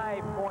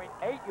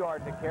 5.8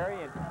 yards a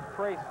carry. And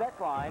Trey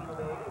Steckline,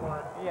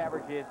 he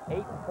averages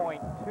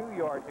 8.2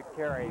 yards a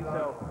carry.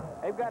 So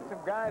they've got some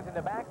guys in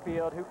the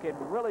backfield who can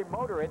really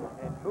motor it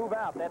and move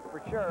out, that's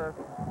for sure.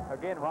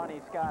 Again,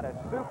 Ronnie Scott, a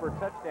super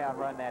touchdown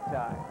run that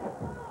time.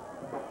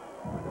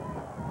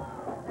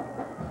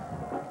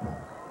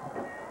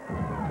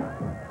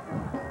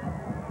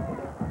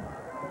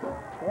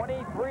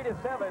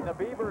 (23-7), the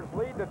Beavers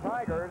lead the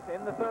Tigers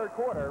in the third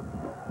quarter.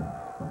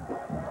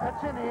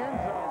 That's in the end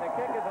zone. And the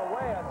kick is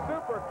away. A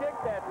super kick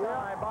that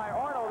time by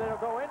Arnold. It'll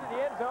go into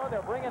the end zone.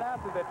 They'll bring it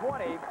out to the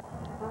 20.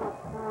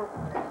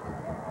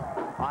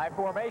 High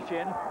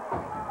formation.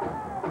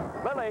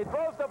 Lilly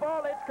throws the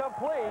ball. It's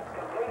complete.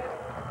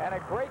 And a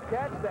great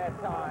catch that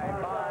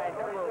time by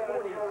number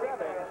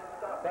 47.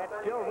 That's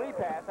Joe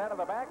Repass out of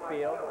the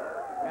backfield.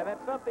 And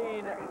that's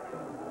something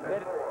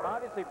that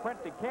obviously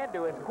Princeton can't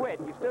do is quit.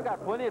 You've still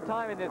got plenty of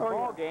time in this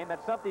ball game.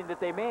 That's something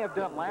that they may have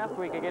done last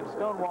week against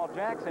Stonewall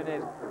Jackson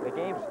as the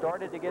game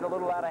started to get a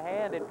little out of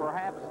hand and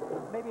perhaps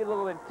maybe a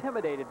little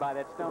intimidated by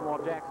that Stonewall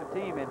Jackson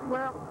team. And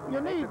well, you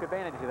took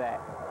advantage of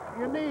that.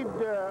 You need,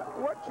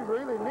 what you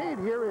really need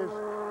here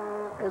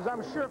is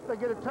I'm sure if they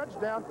get a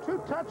touchdown, 2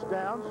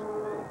 touchdowns,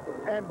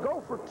 and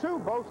go for 2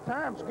 both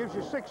times gives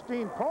you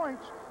 16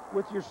 points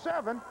with your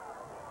 7.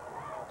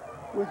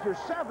 With your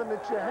 7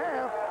 that you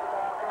have,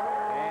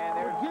 and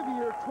they'll give you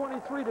your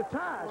 23 to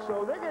tie.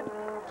 So they get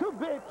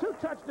 2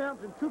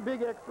 touchdowns and 2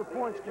 big extra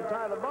points to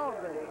tie the ball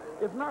game.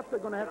 If not, they're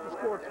going to have to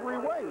score 3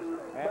 ways.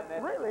 But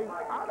really,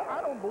 I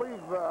don't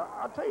believe,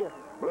 I'll tell you,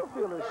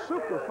 Bluefield is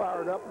super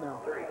fired up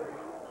now.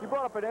 You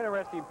brought up an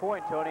interesting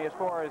point, Tony, as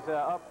far as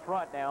up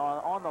front now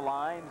on the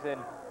lines, and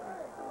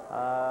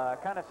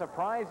kind of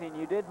surprising.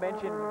 You did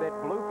mention that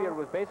Bluefield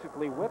was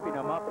basically whipping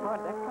them up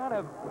front. That kind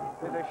of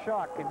is a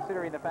shock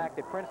considering the fact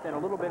that Princeton a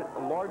little bit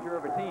larger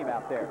of a team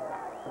out there.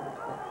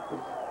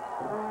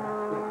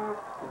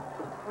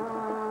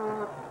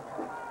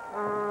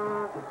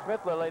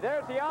 Smith Lilly,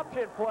 there's the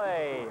option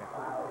play.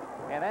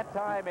 And that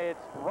time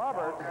it's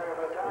Roberts.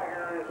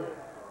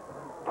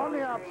 On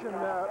the option,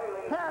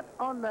 Pat,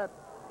 on that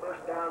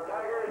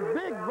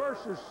big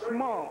versus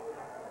small.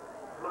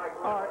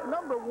 All right,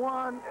 number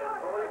one,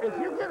 if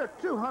you get a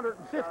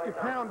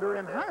 250-pounder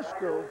in high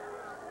school,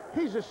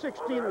 he's a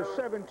 16 or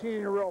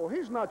 17-year-old.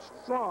 He's not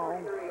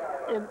strong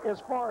as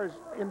far as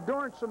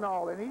endurance and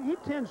all, and he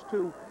tends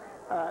to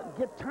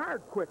get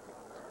tired quickly.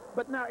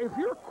 But now, if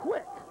you're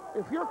quick,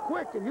 if you're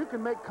quick and you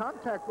can make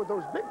contact with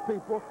those big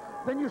people,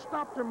 then you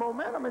stop their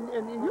momentum and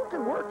you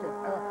can work it.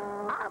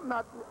 I'm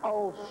not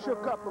all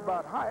shook up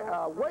about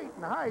weight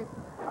and height.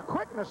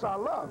 Quickness I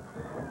love.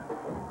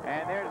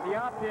 And there's the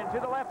option to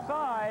the left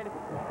side.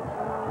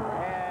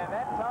 And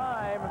that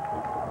time,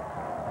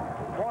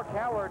 Mark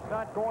Howard's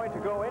not going to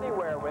go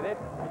anywhere with it.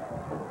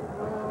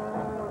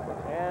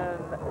 And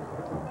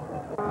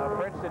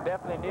Princeton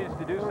definitely needs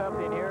to do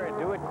something here and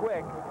do it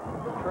quick.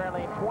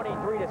 Trailing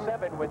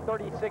 23-7 with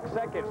 36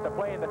 seconds to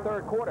play in the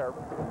third quarter.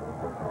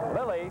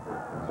 Lilly,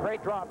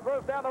 straight drop,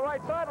 throws down the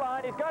right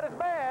sideline. He's got his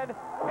man,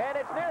 and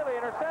it's nearly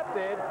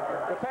intercepted.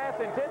 The pass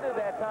intended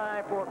that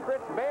time for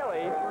Chris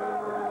Bailey,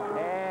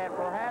 and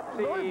perhaps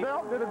he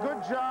did a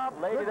good job.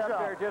 Laid it up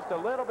there just a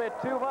little bit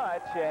too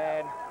much,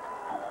 and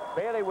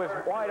Bailey was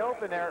wide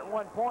open there at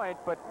one point,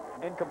 but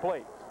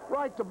incomplete.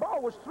 Right, the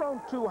ball was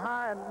thrown too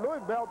high, and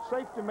Louis Belt,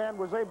 safety man,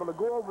 was able to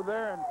go over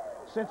there, and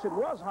since it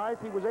was high,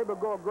 he was able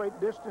to go a great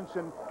distance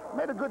and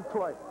made a good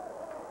play.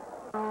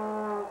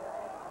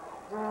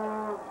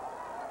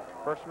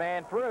 First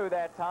man through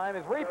that time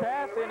is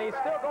repass, and he's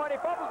still going. He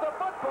fumbles the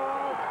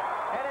football,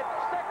 and it's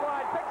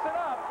Stickline picks it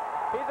up.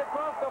 He's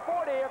across the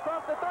 40,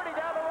 across the 30,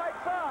 down the right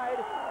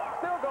side,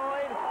 still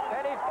going,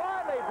 and he's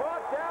finally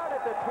brought down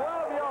at the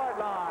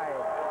 12-yard line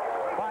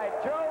by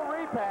Joe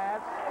Repass.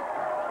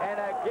 And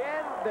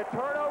again, the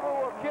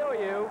turnover will kill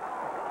you.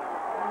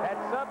 That's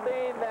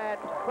something that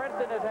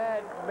Princeton has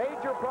had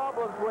major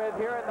problems with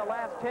here in the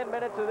last 10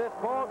 minutes of this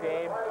ball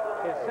game,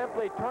 is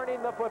simply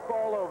turning the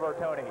football over,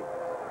 Tony.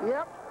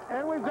 Yep,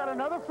 and we've got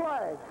another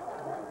flag.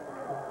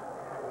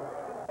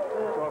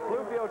 So if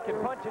Bluefield can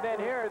punch it in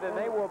here, then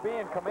they will be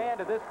in command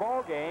of this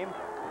ball game.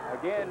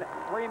 Again,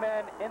 3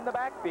 men in the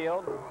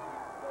backfield.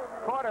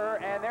 Carter,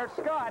 and there's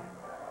Scott.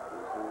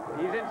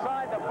 He's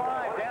inside the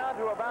 5, down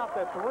to about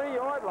the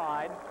 3-yard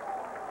line.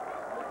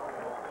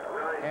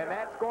 And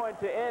that's going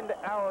to end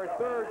our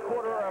third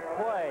quarter of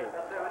play.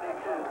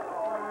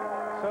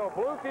 So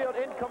Bluefield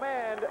in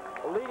command,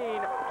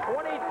 leading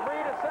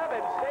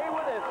 23-7. Stay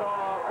with us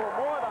for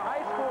more of the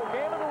high school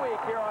game of the week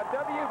here on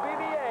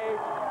WBBA.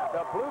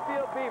 The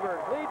Bluefield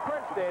Beavers lead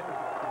Princeton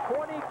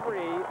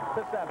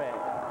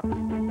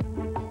 23-7.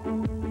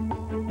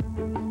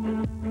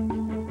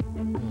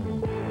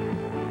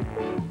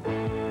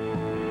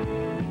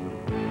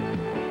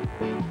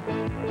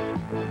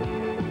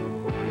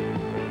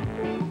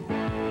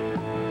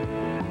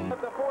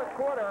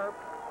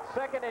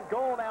 Second and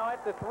goal now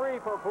at the 3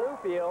 for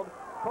Bluefield.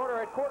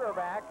 Carter at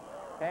quarterback,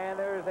 and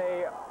there's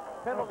a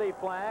penalty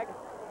flag.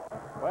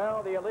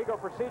 Well, the illegal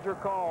procedure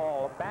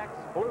call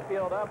backs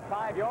Bluefield up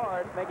 5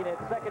 yards, making it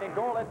second and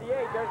goal at the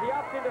 8. There's the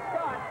option to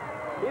Scott.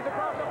 He's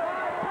across the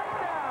 5.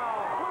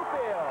 Touchdown,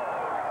 Bluefield.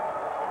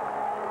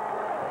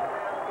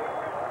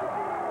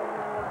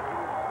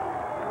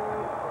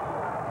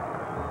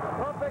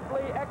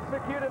 Perfectly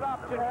executed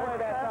option play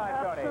that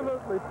time, Tony.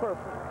 Absolutely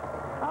perfect.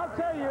 I'll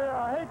tell you,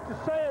 I hate to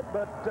say it,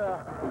 but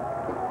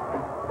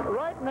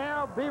right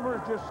now,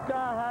 Beavers just sky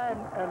high,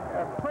 and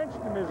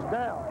Princeton is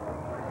down.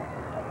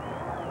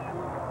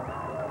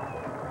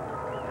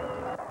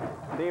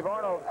 Steve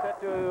Arnold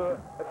set to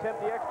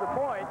attempt the extra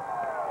point,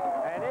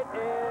 and it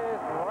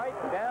is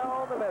right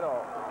down the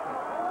middle.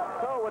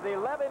 So with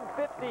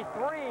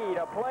 11:53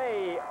 to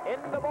play in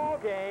the ball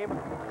game,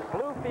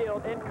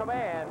 Bluefield in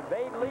command.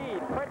 They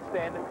lead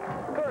Princeton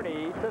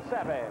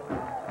 30-7.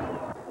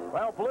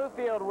 Well,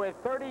 Bluefield with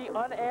 30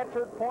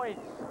 unanswered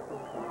points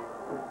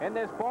in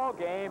this ball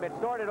game. It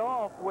started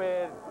off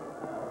with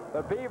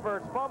the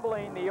Beavers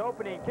fumbling the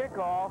opening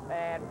kickoff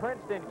and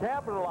Princeton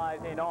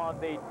capitalizing on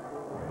the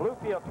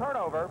Bluefield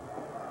turnover.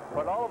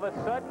 But all of a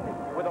sudden,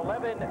 with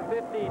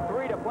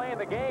 11:53 to play in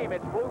the game,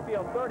 it's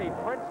Bluefield 30,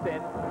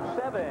 Princeton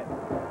 7.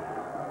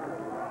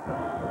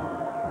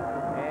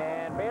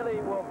 And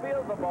Bailey will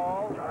field the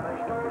ball,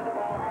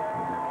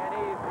 and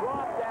he's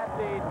dropped at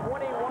the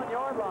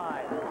 21-yard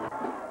line.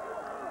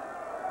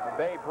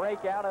 They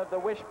break out of the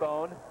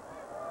wishbone.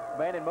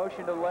 Man in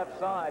motion to the left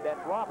side. That's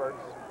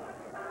Roberts.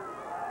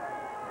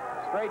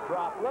 Straight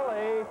drop.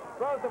 Lilly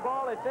throws the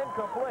ball. It's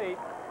incomplete.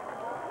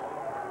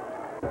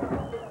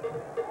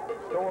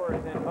 Storr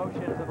is in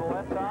motion to the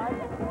left side.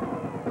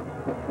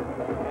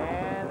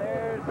 And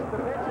there's the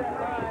pitch that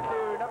time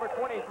to number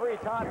 23,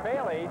 Todd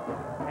Bailey.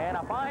 And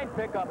a fine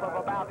pickup of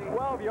about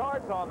 12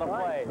 yards on the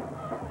play.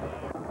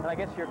 And I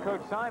guess your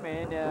coach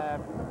Simon,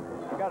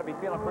 got to be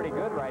feeling pretty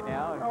good right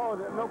now. Oh,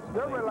 no,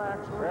 they're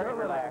relaxed. Very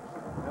relaxed.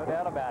 No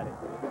doubt about it.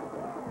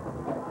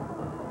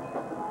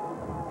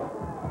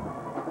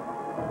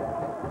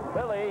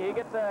 Billy, he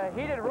gets a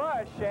heated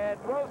rush and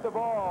throws the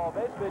ball.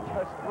 Basically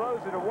just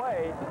throws it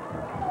away.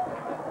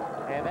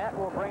 And that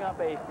will bring up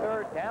a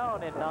third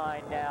down and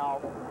 9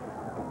 now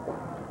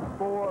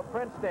for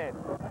Princeton.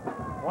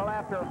 Well,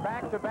 after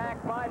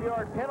back-to-back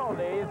 5-yard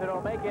penalties,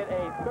 it'll make it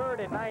a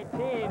 3rd and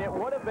 19. It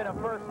would have been a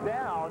first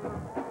down,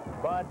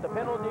 but the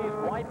penalties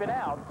wipe it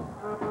out.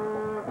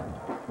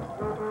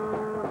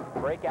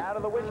 Break out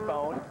of the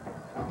wishbone.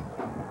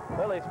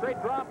 Lilly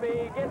straight drop.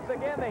 He gets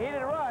again the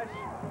heated rush.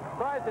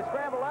 tries to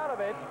scramble out of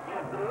it.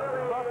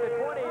 Across the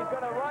 20, he's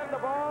going to run the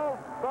ball.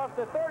 Across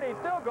the 30,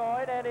 still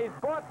going, and he's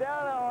brought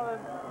down on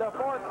the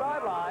far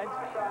sidelines.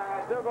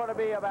 Still going to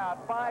be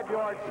about 5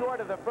 yards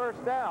short of the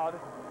first down.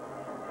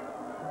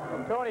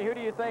 Tony, who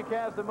do you think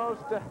has the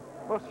most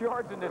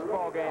yards in this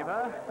ball game,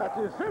 huh?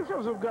 The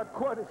officials have got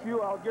quite a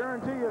few, I'll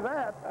guarantee you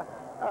that.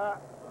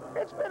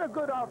 It's been a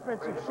good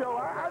offensive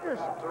show.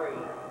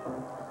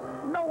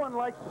 No one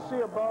likes to see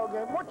a ball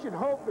game. What you'd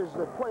hope is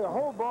to play a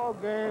whole ball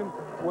game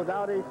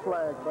without a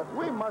flag, but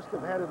we must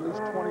have had at least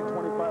 20,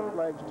 25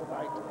 flags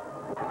tonight.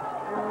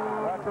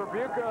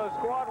 Tribuco's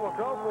squad will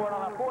go for it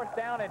on a 4th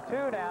down and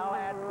 2 now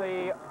at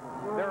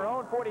their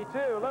own 42.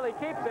 Lilly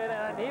keeps it,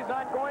 and he's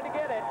not going to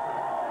get it.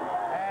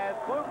 As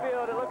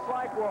Bluefield, it looks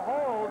like, will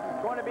hold.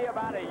 It's going to be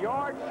about a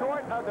yard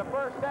short of the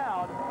first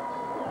down.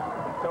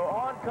 So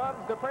on comes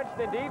the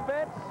Princeton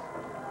defense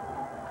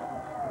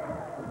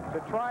to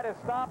try to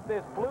stop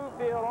this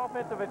Bluefield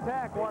offensive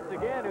attack once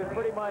again, who's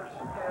pretty much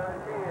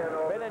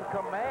been in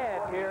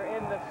command here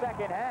in the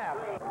second half.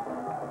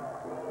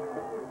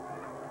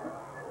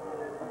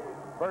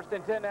 1st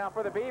and 10 now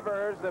for the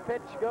Beavers. The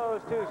pitch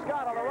goes to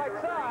Scott on the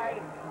right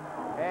side,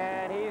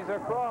 and he's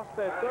across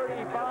the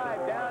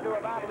 35 down to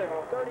about the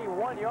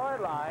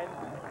 31-yard line.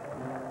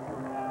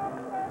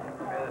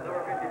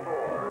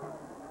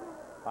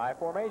 High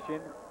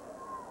formation.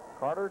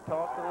 Carter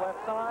tossed to the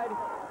left side.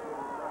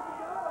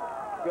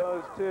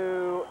 Goes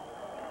to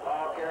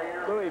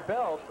Louis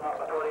Belt.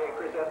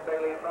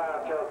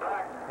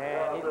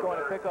 And he's going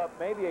to pick up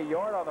maybe a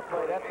yard on the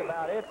play. That's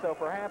about it. So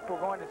perhaps we're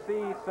going to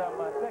see some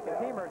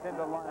second-teamers in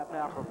the lineup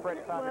now for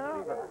Princeton.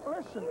 Well,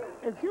 listen,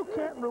 if you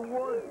can't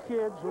reward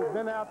kids who've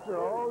been out there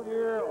all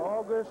year,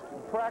 August,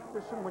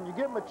 practicing, when you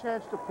give them a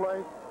chance to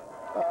play,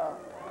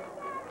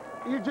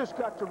 you just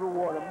got to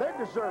reward them. They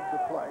deserve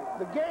to play.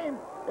 The game,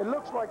 it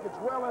looks like it's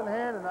well in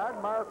hand, and I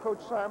admire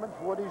Coach Simon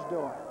for what he's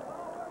doing.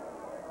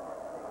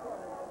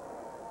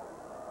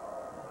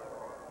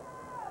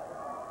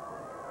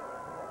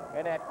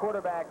 And at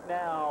quarterback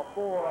now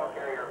for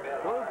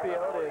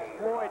Bluefield is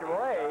Floyd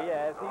Ray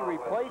as he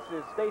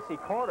replaces Stacy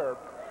Carter.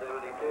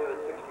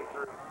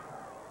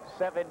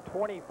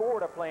 7:24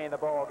 to play in the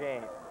ball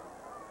game.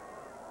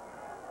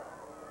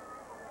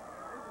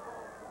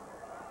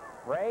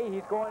 Ray,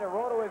 he's going to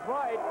roll to his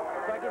right.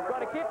 Looks like he's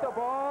going to keep the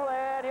ball,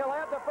 and he'll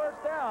have the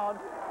first down.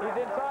 He's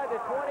inside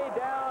the 20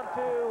 down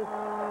to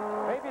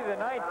maybe the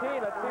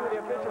 19. Let's see what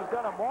the official's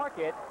going to mark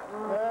it.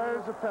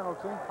 There's a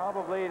penalty.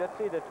 Probably, let's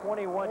see, the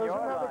 21-yard line. There's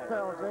another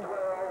penalty.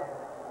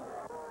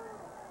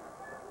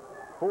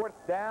 4th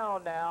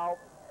down now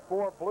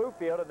for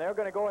Bluefield, and they're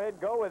going to go ahead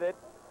and go with it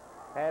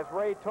as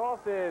Ray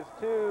tosses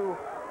to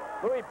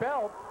Louis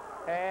Belt,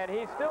 and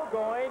he's still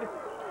going.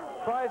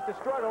 Tries to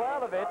struggle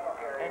out of it,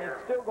 and he's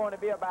still going to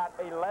be about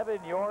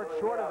 11 yards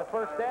short of the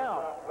first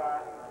down.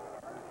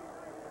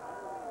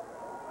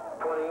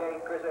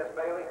 28, Chris S.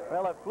 Bailey.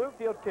 Well, if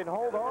Bluefield can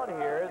hold on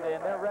here,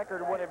 then their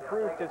record would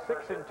improve to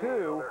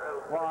 6-2,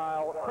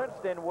 while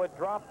Princeton would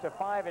drop to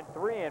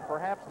 5-3. And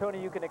perhaps,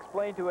 Tony, you can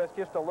explain to us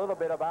just a little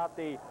bit about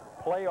the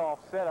playoff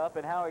setup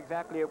and how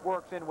exactly it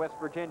works in West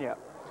Virginia.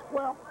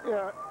 Well,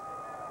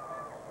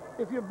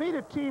 if you beat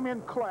a team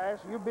in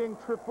class, you being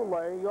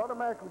AAA, you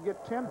automatically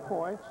get 10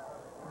 points.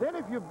 Then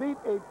if you beat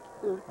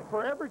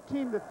for every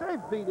team that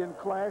they've beat in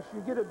class,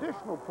 you get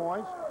additional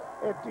points.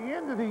 At the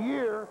end of the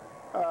year,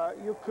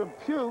 you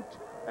compute,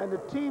 and the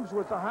teams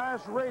with the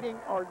highest rating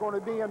are going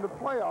to be in the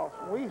playoffs.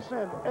 We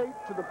send 8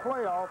 to the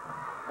playoff,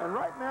 and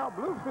right now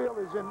Bluefield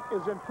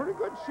is in pretty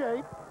good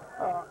shape,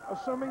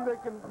 assuming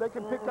they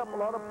can pick up a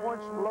lot of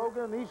points from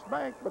Logan and East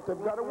Bank, but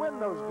they've got to win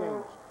those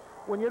games.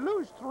 When you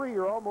lose 3,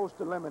 you're almost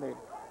eliminated.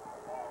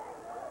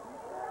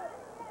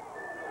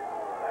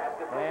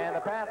 And the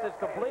pass is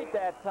complete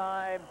that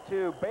time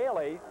to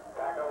Bailey.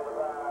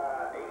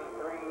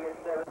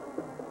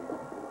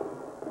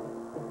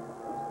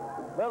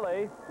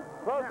 Lilly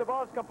throws the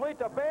ball, it's complete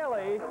to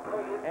Bailey,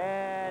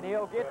 and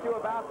he'll get to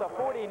about the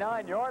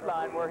 49-yard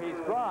line where he's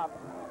dropped.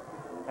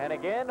 And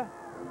again,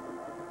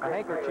 a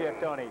handkerchief,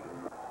 Tony.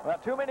 Well,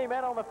 too many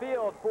men on the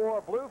field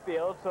for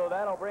Bluefield, so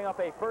that'll bring up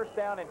a 1st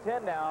down and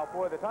 10 now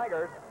for the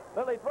Tigers.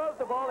 Lilly throws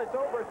the ball, it's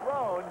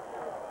overthrown.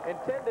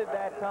 Intended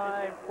that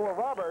time for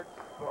Roberts.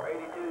 For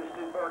 82,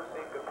 Stu Burks,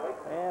 incomplete.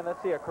 And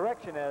let's see a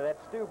correction there.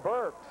 That's Stu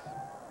Burks.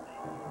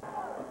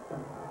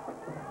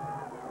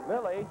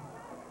 Lilly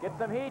gets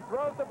some heat,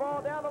 throws the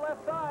ball down the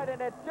left side,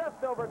 and it's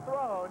just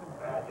overthrown.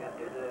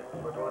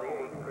 For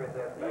 28, Chris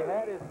S. He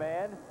had his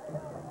man,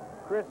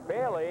 Chris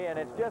Bailey, and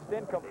it's just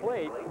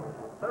incomplete.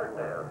 3rd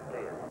down,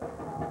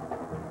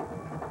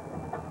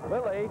 10.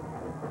 Lilly,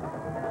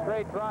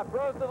 straight drop,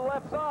 throws to the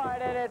left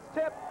side, and it's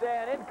tipped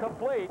and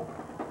incomplete.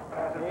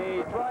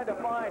 He tried to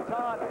find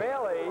Todd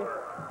Bailey,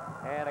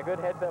 and a good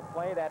heads-up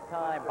play that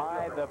time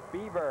by the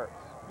Beavers.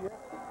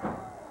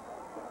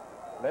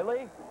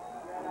 Lilly,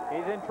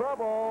 he's in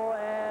trouble,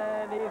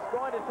 and he's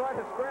going to try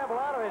to scramble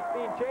out of it.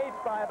 He's being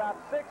chased by about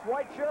 6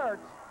 white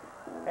shirts,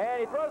 and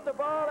he throws the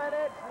ball, and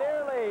it's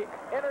nearly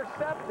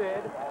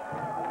intercepted.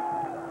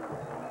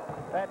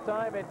 That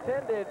time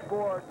intended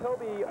for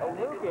Toby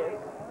Lucas.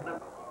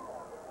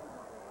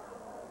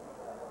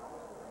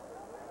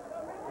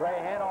 Ray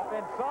handoff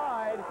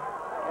inside,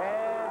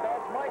 and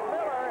that's Mike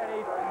Miller, and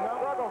he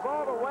struggles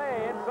all the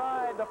way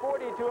inside the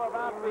 40 to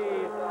about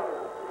the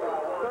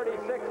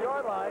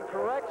 36-yard line.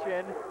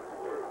 Correction,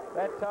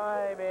 that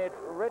time it's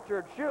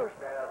Richard Shoup.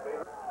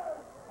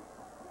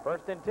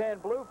 First and 10,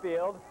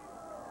 Bluefield.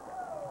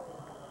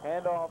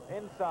 Handoff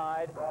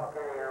inside.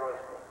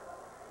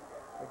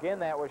 Again,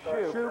 that was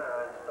Shoup.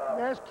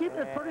 Yes, keeping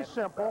it pretty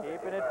simple.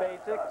 Keeping it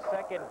basic.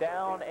 Second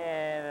down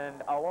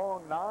and a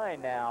long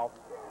 9 now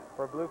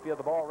for Bluefield.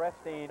 The ball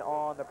resting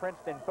on the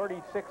Princeton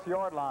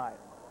 36-yard line.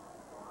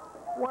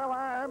 Well,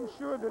 I'm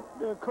sure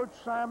that Coach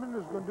Simon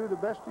is going to do the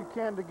best he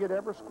can to get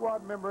every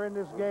squad member in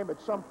this game at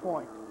some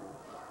point.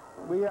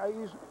 We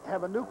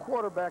have a new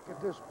quarterback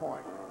at this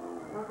point.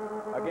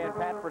 Again,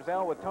 Pat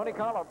Frizzell with Tony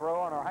Colabro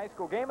on our high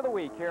school game of the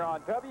week here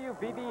on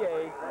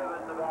WVBA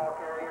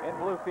in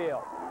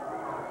Bluefield.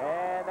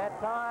 And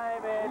that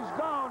time it's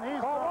gone.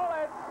 Paul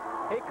Wallace.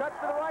 He cuts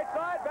to the right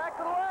side, back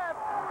to the left.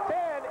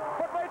 10,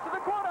 foot race to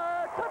the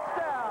corner.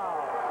 Touchdown.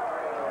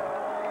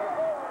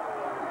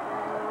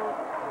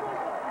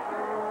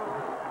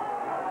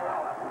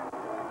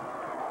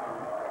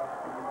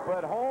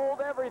 But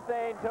hold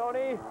everything,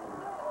 Tony,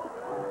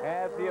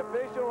 as the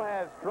official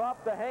has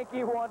dropped the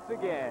hanky once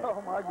again.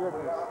 Oh, my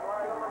goodness.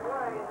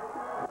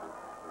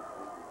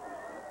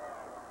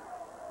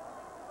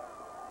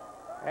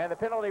 And the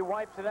penalty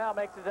wipes it out,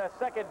 makes it a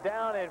second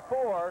down and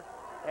 4.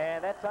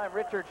 And that time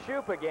Richard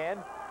Shoup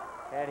again.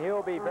 And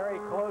he'll be very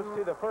close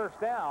to the first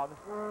down.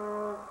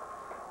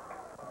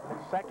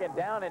 Second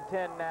down and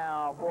 10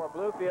 now for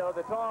Bluefield.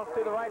 The toss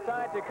to the right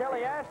side to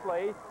Kelly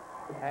Ashley.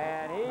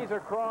 And he's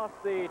across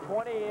the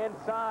 20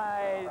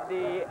 inside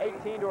the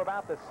 18 to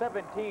about the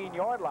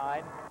 17-yard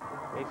line.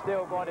 He's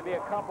still going to be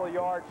a couple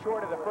yards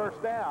short of the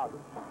first down.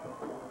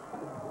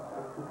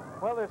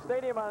 Well, the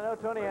stadium, I know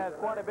Tony has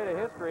quite a bit of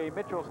history.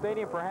 Mitchell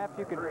Stadium, perhaps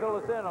you can fill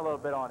us in a little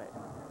bit on it.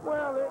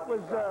 Well, it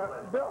was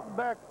built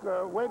back,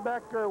 way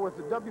back there with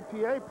the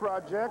WPA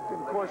project.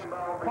 And, of course,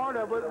 part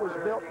of it was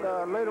built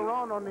later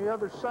on the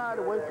other side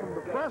away from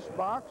the press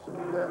box.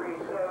 And,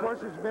 of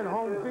course, it's been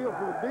home field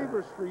for the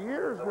Beavers for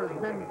years. There's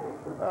been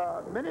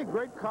many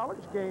great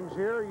college games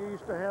here. You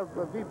used to have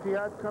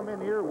VPI come in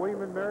here,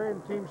 William & Mary,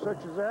 and teams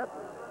such as that,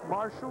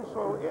 Marshall.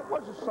 So it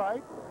was a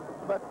sight.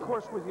 But, of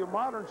course, with your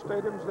modern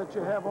stadiums that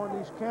you have on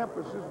these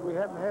campuses, we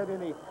haven't had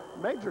any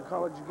major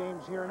college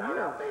games here in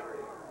years.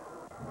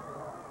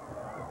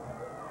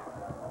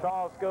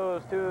 Toss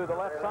goes to the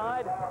left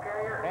side,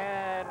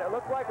 and it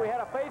looked like we had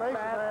a face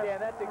mask,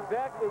 and that's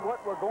exactly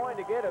what we're going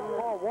to get as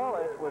Paul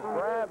Wallace was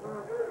grabbed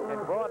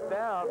and brought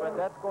down, but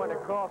that's going to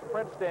cost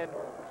Princeton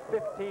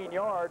 15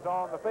 yards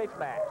on the face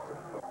mask.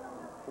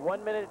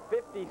 1 minute,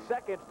 50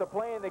 seconds to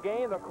play in the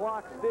game. The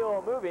clock's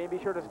still moving. Be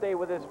sure to stay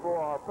with us for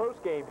our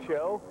post-game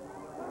show.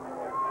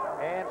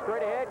 And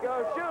straight ahead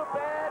goes Shoup,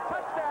 and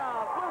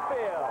touchdown,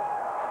 Bluefield.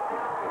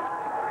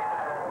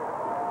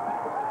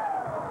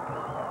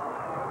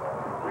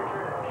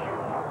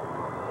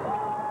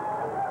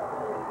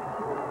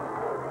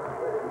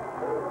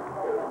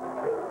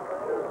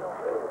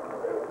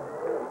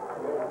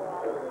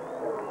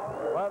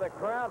 Well, the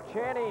crowd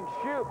chanting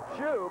Shoup,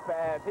 Shoup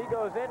as he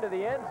goes into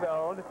the end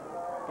zone,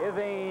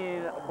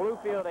 giving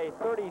Bluefield a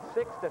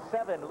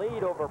 36-7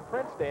 lead over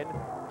Princeton.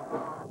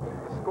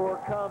 The score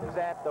comes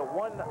at the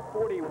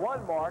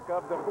 1:41 mark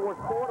of the fourth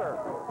quarter.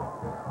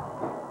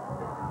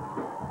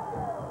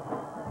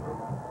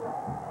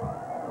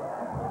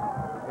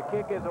 The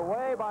kick is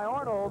away by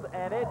Arnold,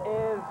 and it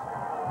is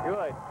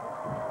good.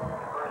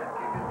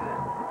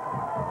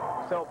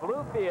 So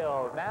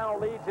Bluefield now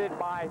leads it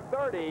by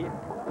 30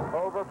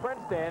 over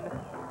Princeton,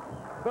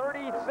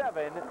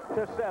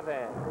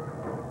 37-7.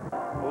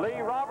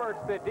 Lee Roberts,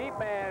 the deep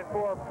man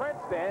for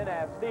Princeton,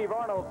 as Steve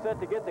Arnold set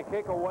to get the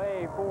kick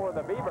away for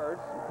the Beavers.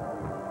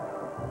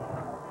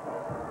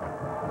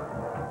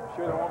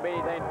 Sure there won't be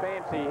anything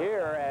fancy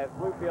here, as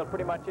Bluefield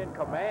pretty much in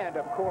command,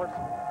 of course,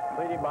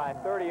 leading by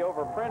 30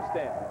 over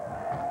Princeton.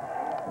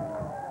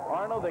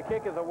 Arnold, the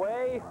kick is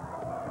away,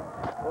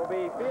 will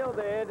be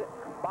fielded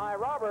by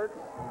Roberts,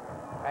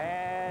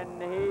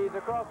 and he's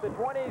across the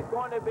 20. He's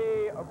going to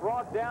be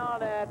brought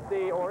down at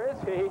the, or is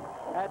he,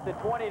 at the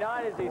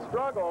 29 as he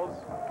struggles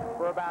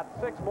for about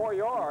 6 more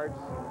yards,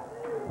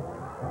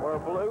 where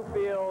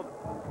Bluefield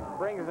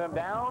brings him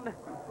down.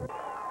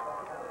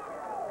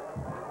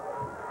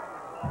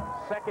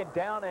 Second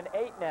down and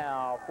 8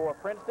 now for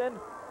Princeton.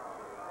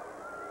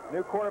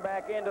 New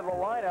quarterback into the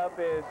lineup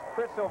is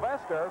Chris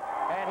Sylvester,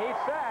 and he's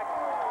sacked.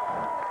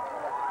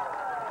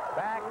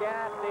 Back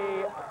at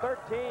the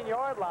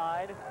 13-yard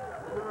line.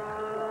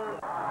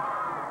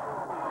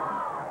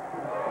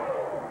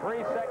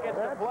 3 seconds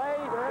to play.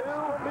 2,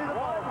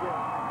 1.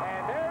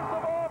 And there's the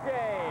ball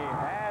game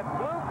as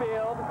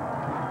Bluefield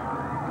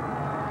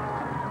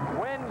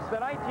wins the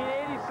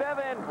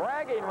 1987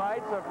 bragging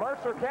rights of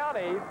Mercer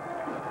County.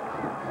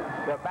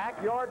 The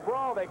backyard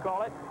brawl, they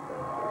call it.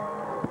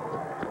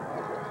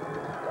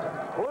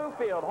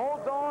 Bluefield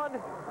holds on,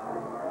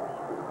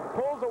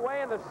 pulls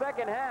away in the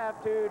second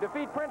half to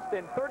defeat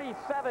Princeton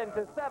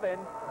 37-7.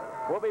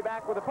 We'll be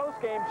back with a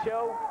post-game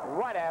show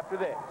right after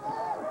this.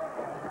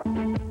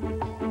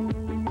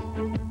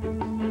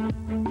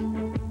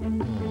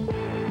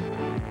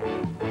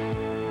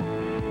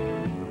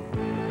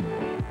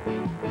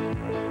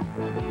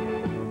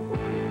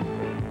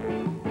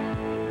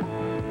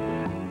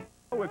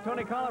 With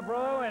Tony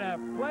Colabro, and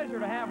a pleasure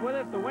to have with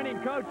us the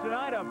winning coach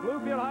tonight of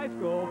Bluefield High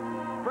School,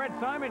 Fred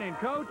Simon. And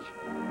Coach,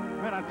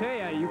 man, I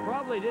tell you, you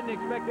probably didn't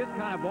expect this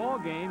kind of ball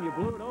game. You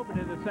blew it open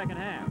in the second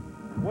half.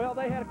 Well,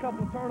 they had a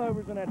couple of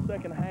turnovers in that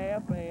second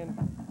half, and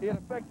it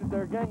affected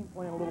their game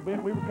plan a little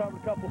bit. We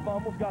recovered a couple of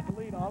fumbles, got the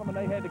lead on them, and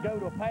they had to go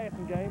to a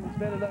passing game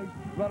instead of those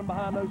running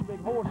behind those big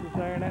horses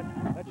there, and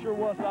that sure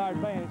was to our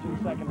advantage in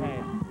the second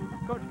half.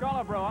 Coach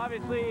Colabro,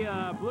 obviously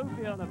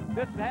Bluefield,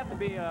 this would have to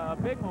be a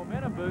big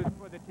momentum boost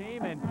for the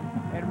team, and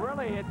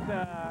really it's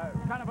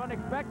kind of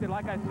unexpected,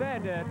 like I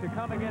said, to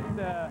come against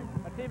a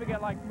team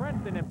again like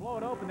Princeton and blow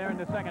it open there in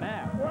the second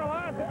half. Well,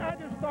 I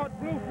just thought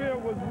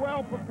Bluefield was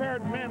well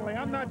prepared mentally.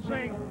 I'm not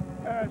saying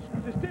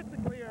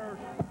statistically or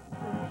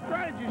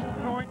strategy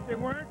point they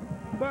weren't,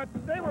 but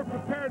they were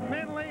prepared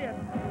mentally. And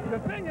the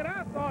thing that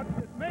I thought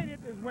that made it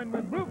is when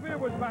Bluefield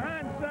was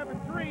behind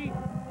 7-3,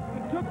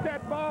 he took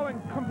that ball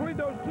and completed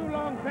those two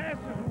long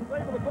passes and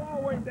was able to go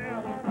all the way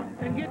down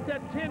and get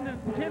that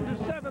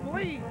 10-7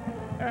 lead,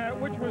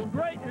 which was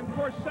great. And of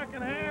course,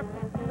 second half,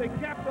 they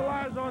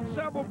capitalized on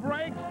several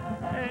breaks,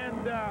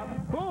 and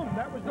boom,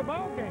 that was the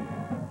ball game.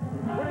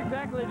 What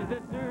exactly does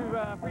this do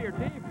for your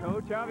team,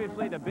 Coach?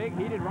 Obviously, the big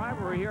heated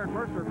rivalry here in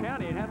Mercer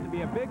County. It has to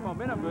be a big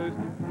momentum boost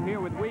here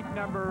with week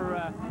number,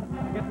 I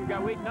guess we've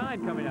got week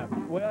 9 coming up.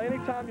 Well,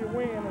 anytime you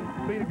win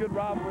and beat a good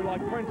rivalry like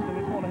Princeton,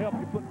 it's going to help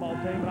your football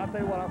team. And I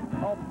tell you what, I'm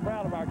awful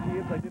proud of our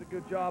kids. They did a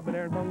good job in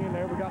there and hung in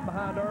there. We got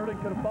behind early,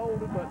 could have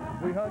folded, but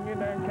we hung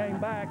in there and came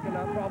back, and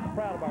I'm awful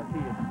proud of our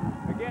kids.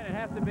 Again, it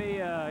has to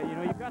be, you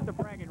know, you've got the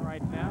bragging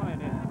rights now,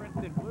 and it's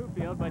Princeton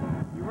Bluefield, but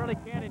you really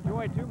can't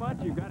enjoy too much.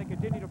 You've got to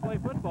continue to play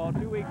football.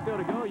 2 weeks still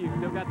to go. You've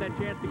still got that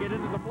chance to get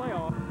into the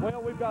playoffs.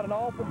 Well, we've got an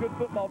awful good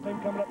football team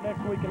coming up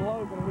next week in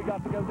Logan, and we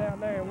got to go down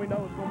there, and we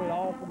know it's going to be an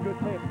awful good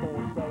test for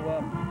us. So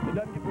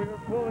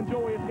we'll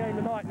enjoy this game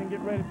tonight and then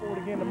get ready for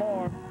it again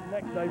tomorrow,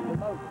 next day for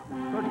Logan.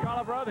 Coach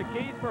Colabro, the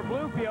keys for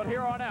Bluefield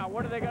here on out,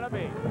 what are they going to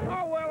be?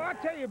 Oh, well, I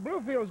tell you,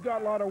 Bluefield's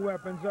got a lot of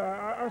weapons.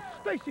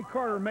 Stacy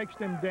Carter makes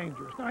them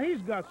dangerous. Now,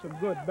 he's got some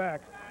good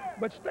backs,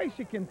 but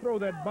Stacy can throw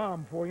that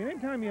bomb for you.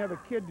 Anytime you have a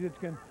kid that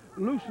can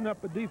loosen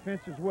up a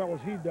defense as well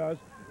as he does,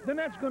 then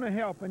that's going to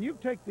help. And you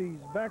take these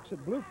backs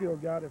that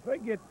Bluefield got, if they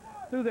get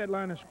through that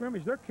line of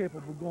scrimmage, they're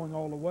capable of going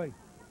all the way.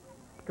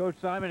 Coach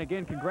Simon,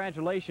 again,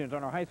 congratulations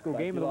on our high school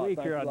game of the week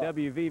here on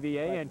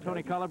WVVA. And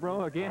Tony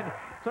Colabro, again,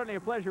 certainly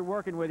a pleasure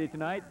working with you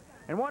tonight.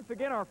 And once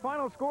again, our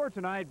final score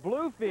tonight,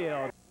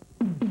 Bluefield.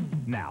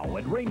 Now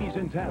at Ramey's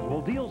in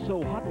Tazewell, deals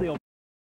so hot they'll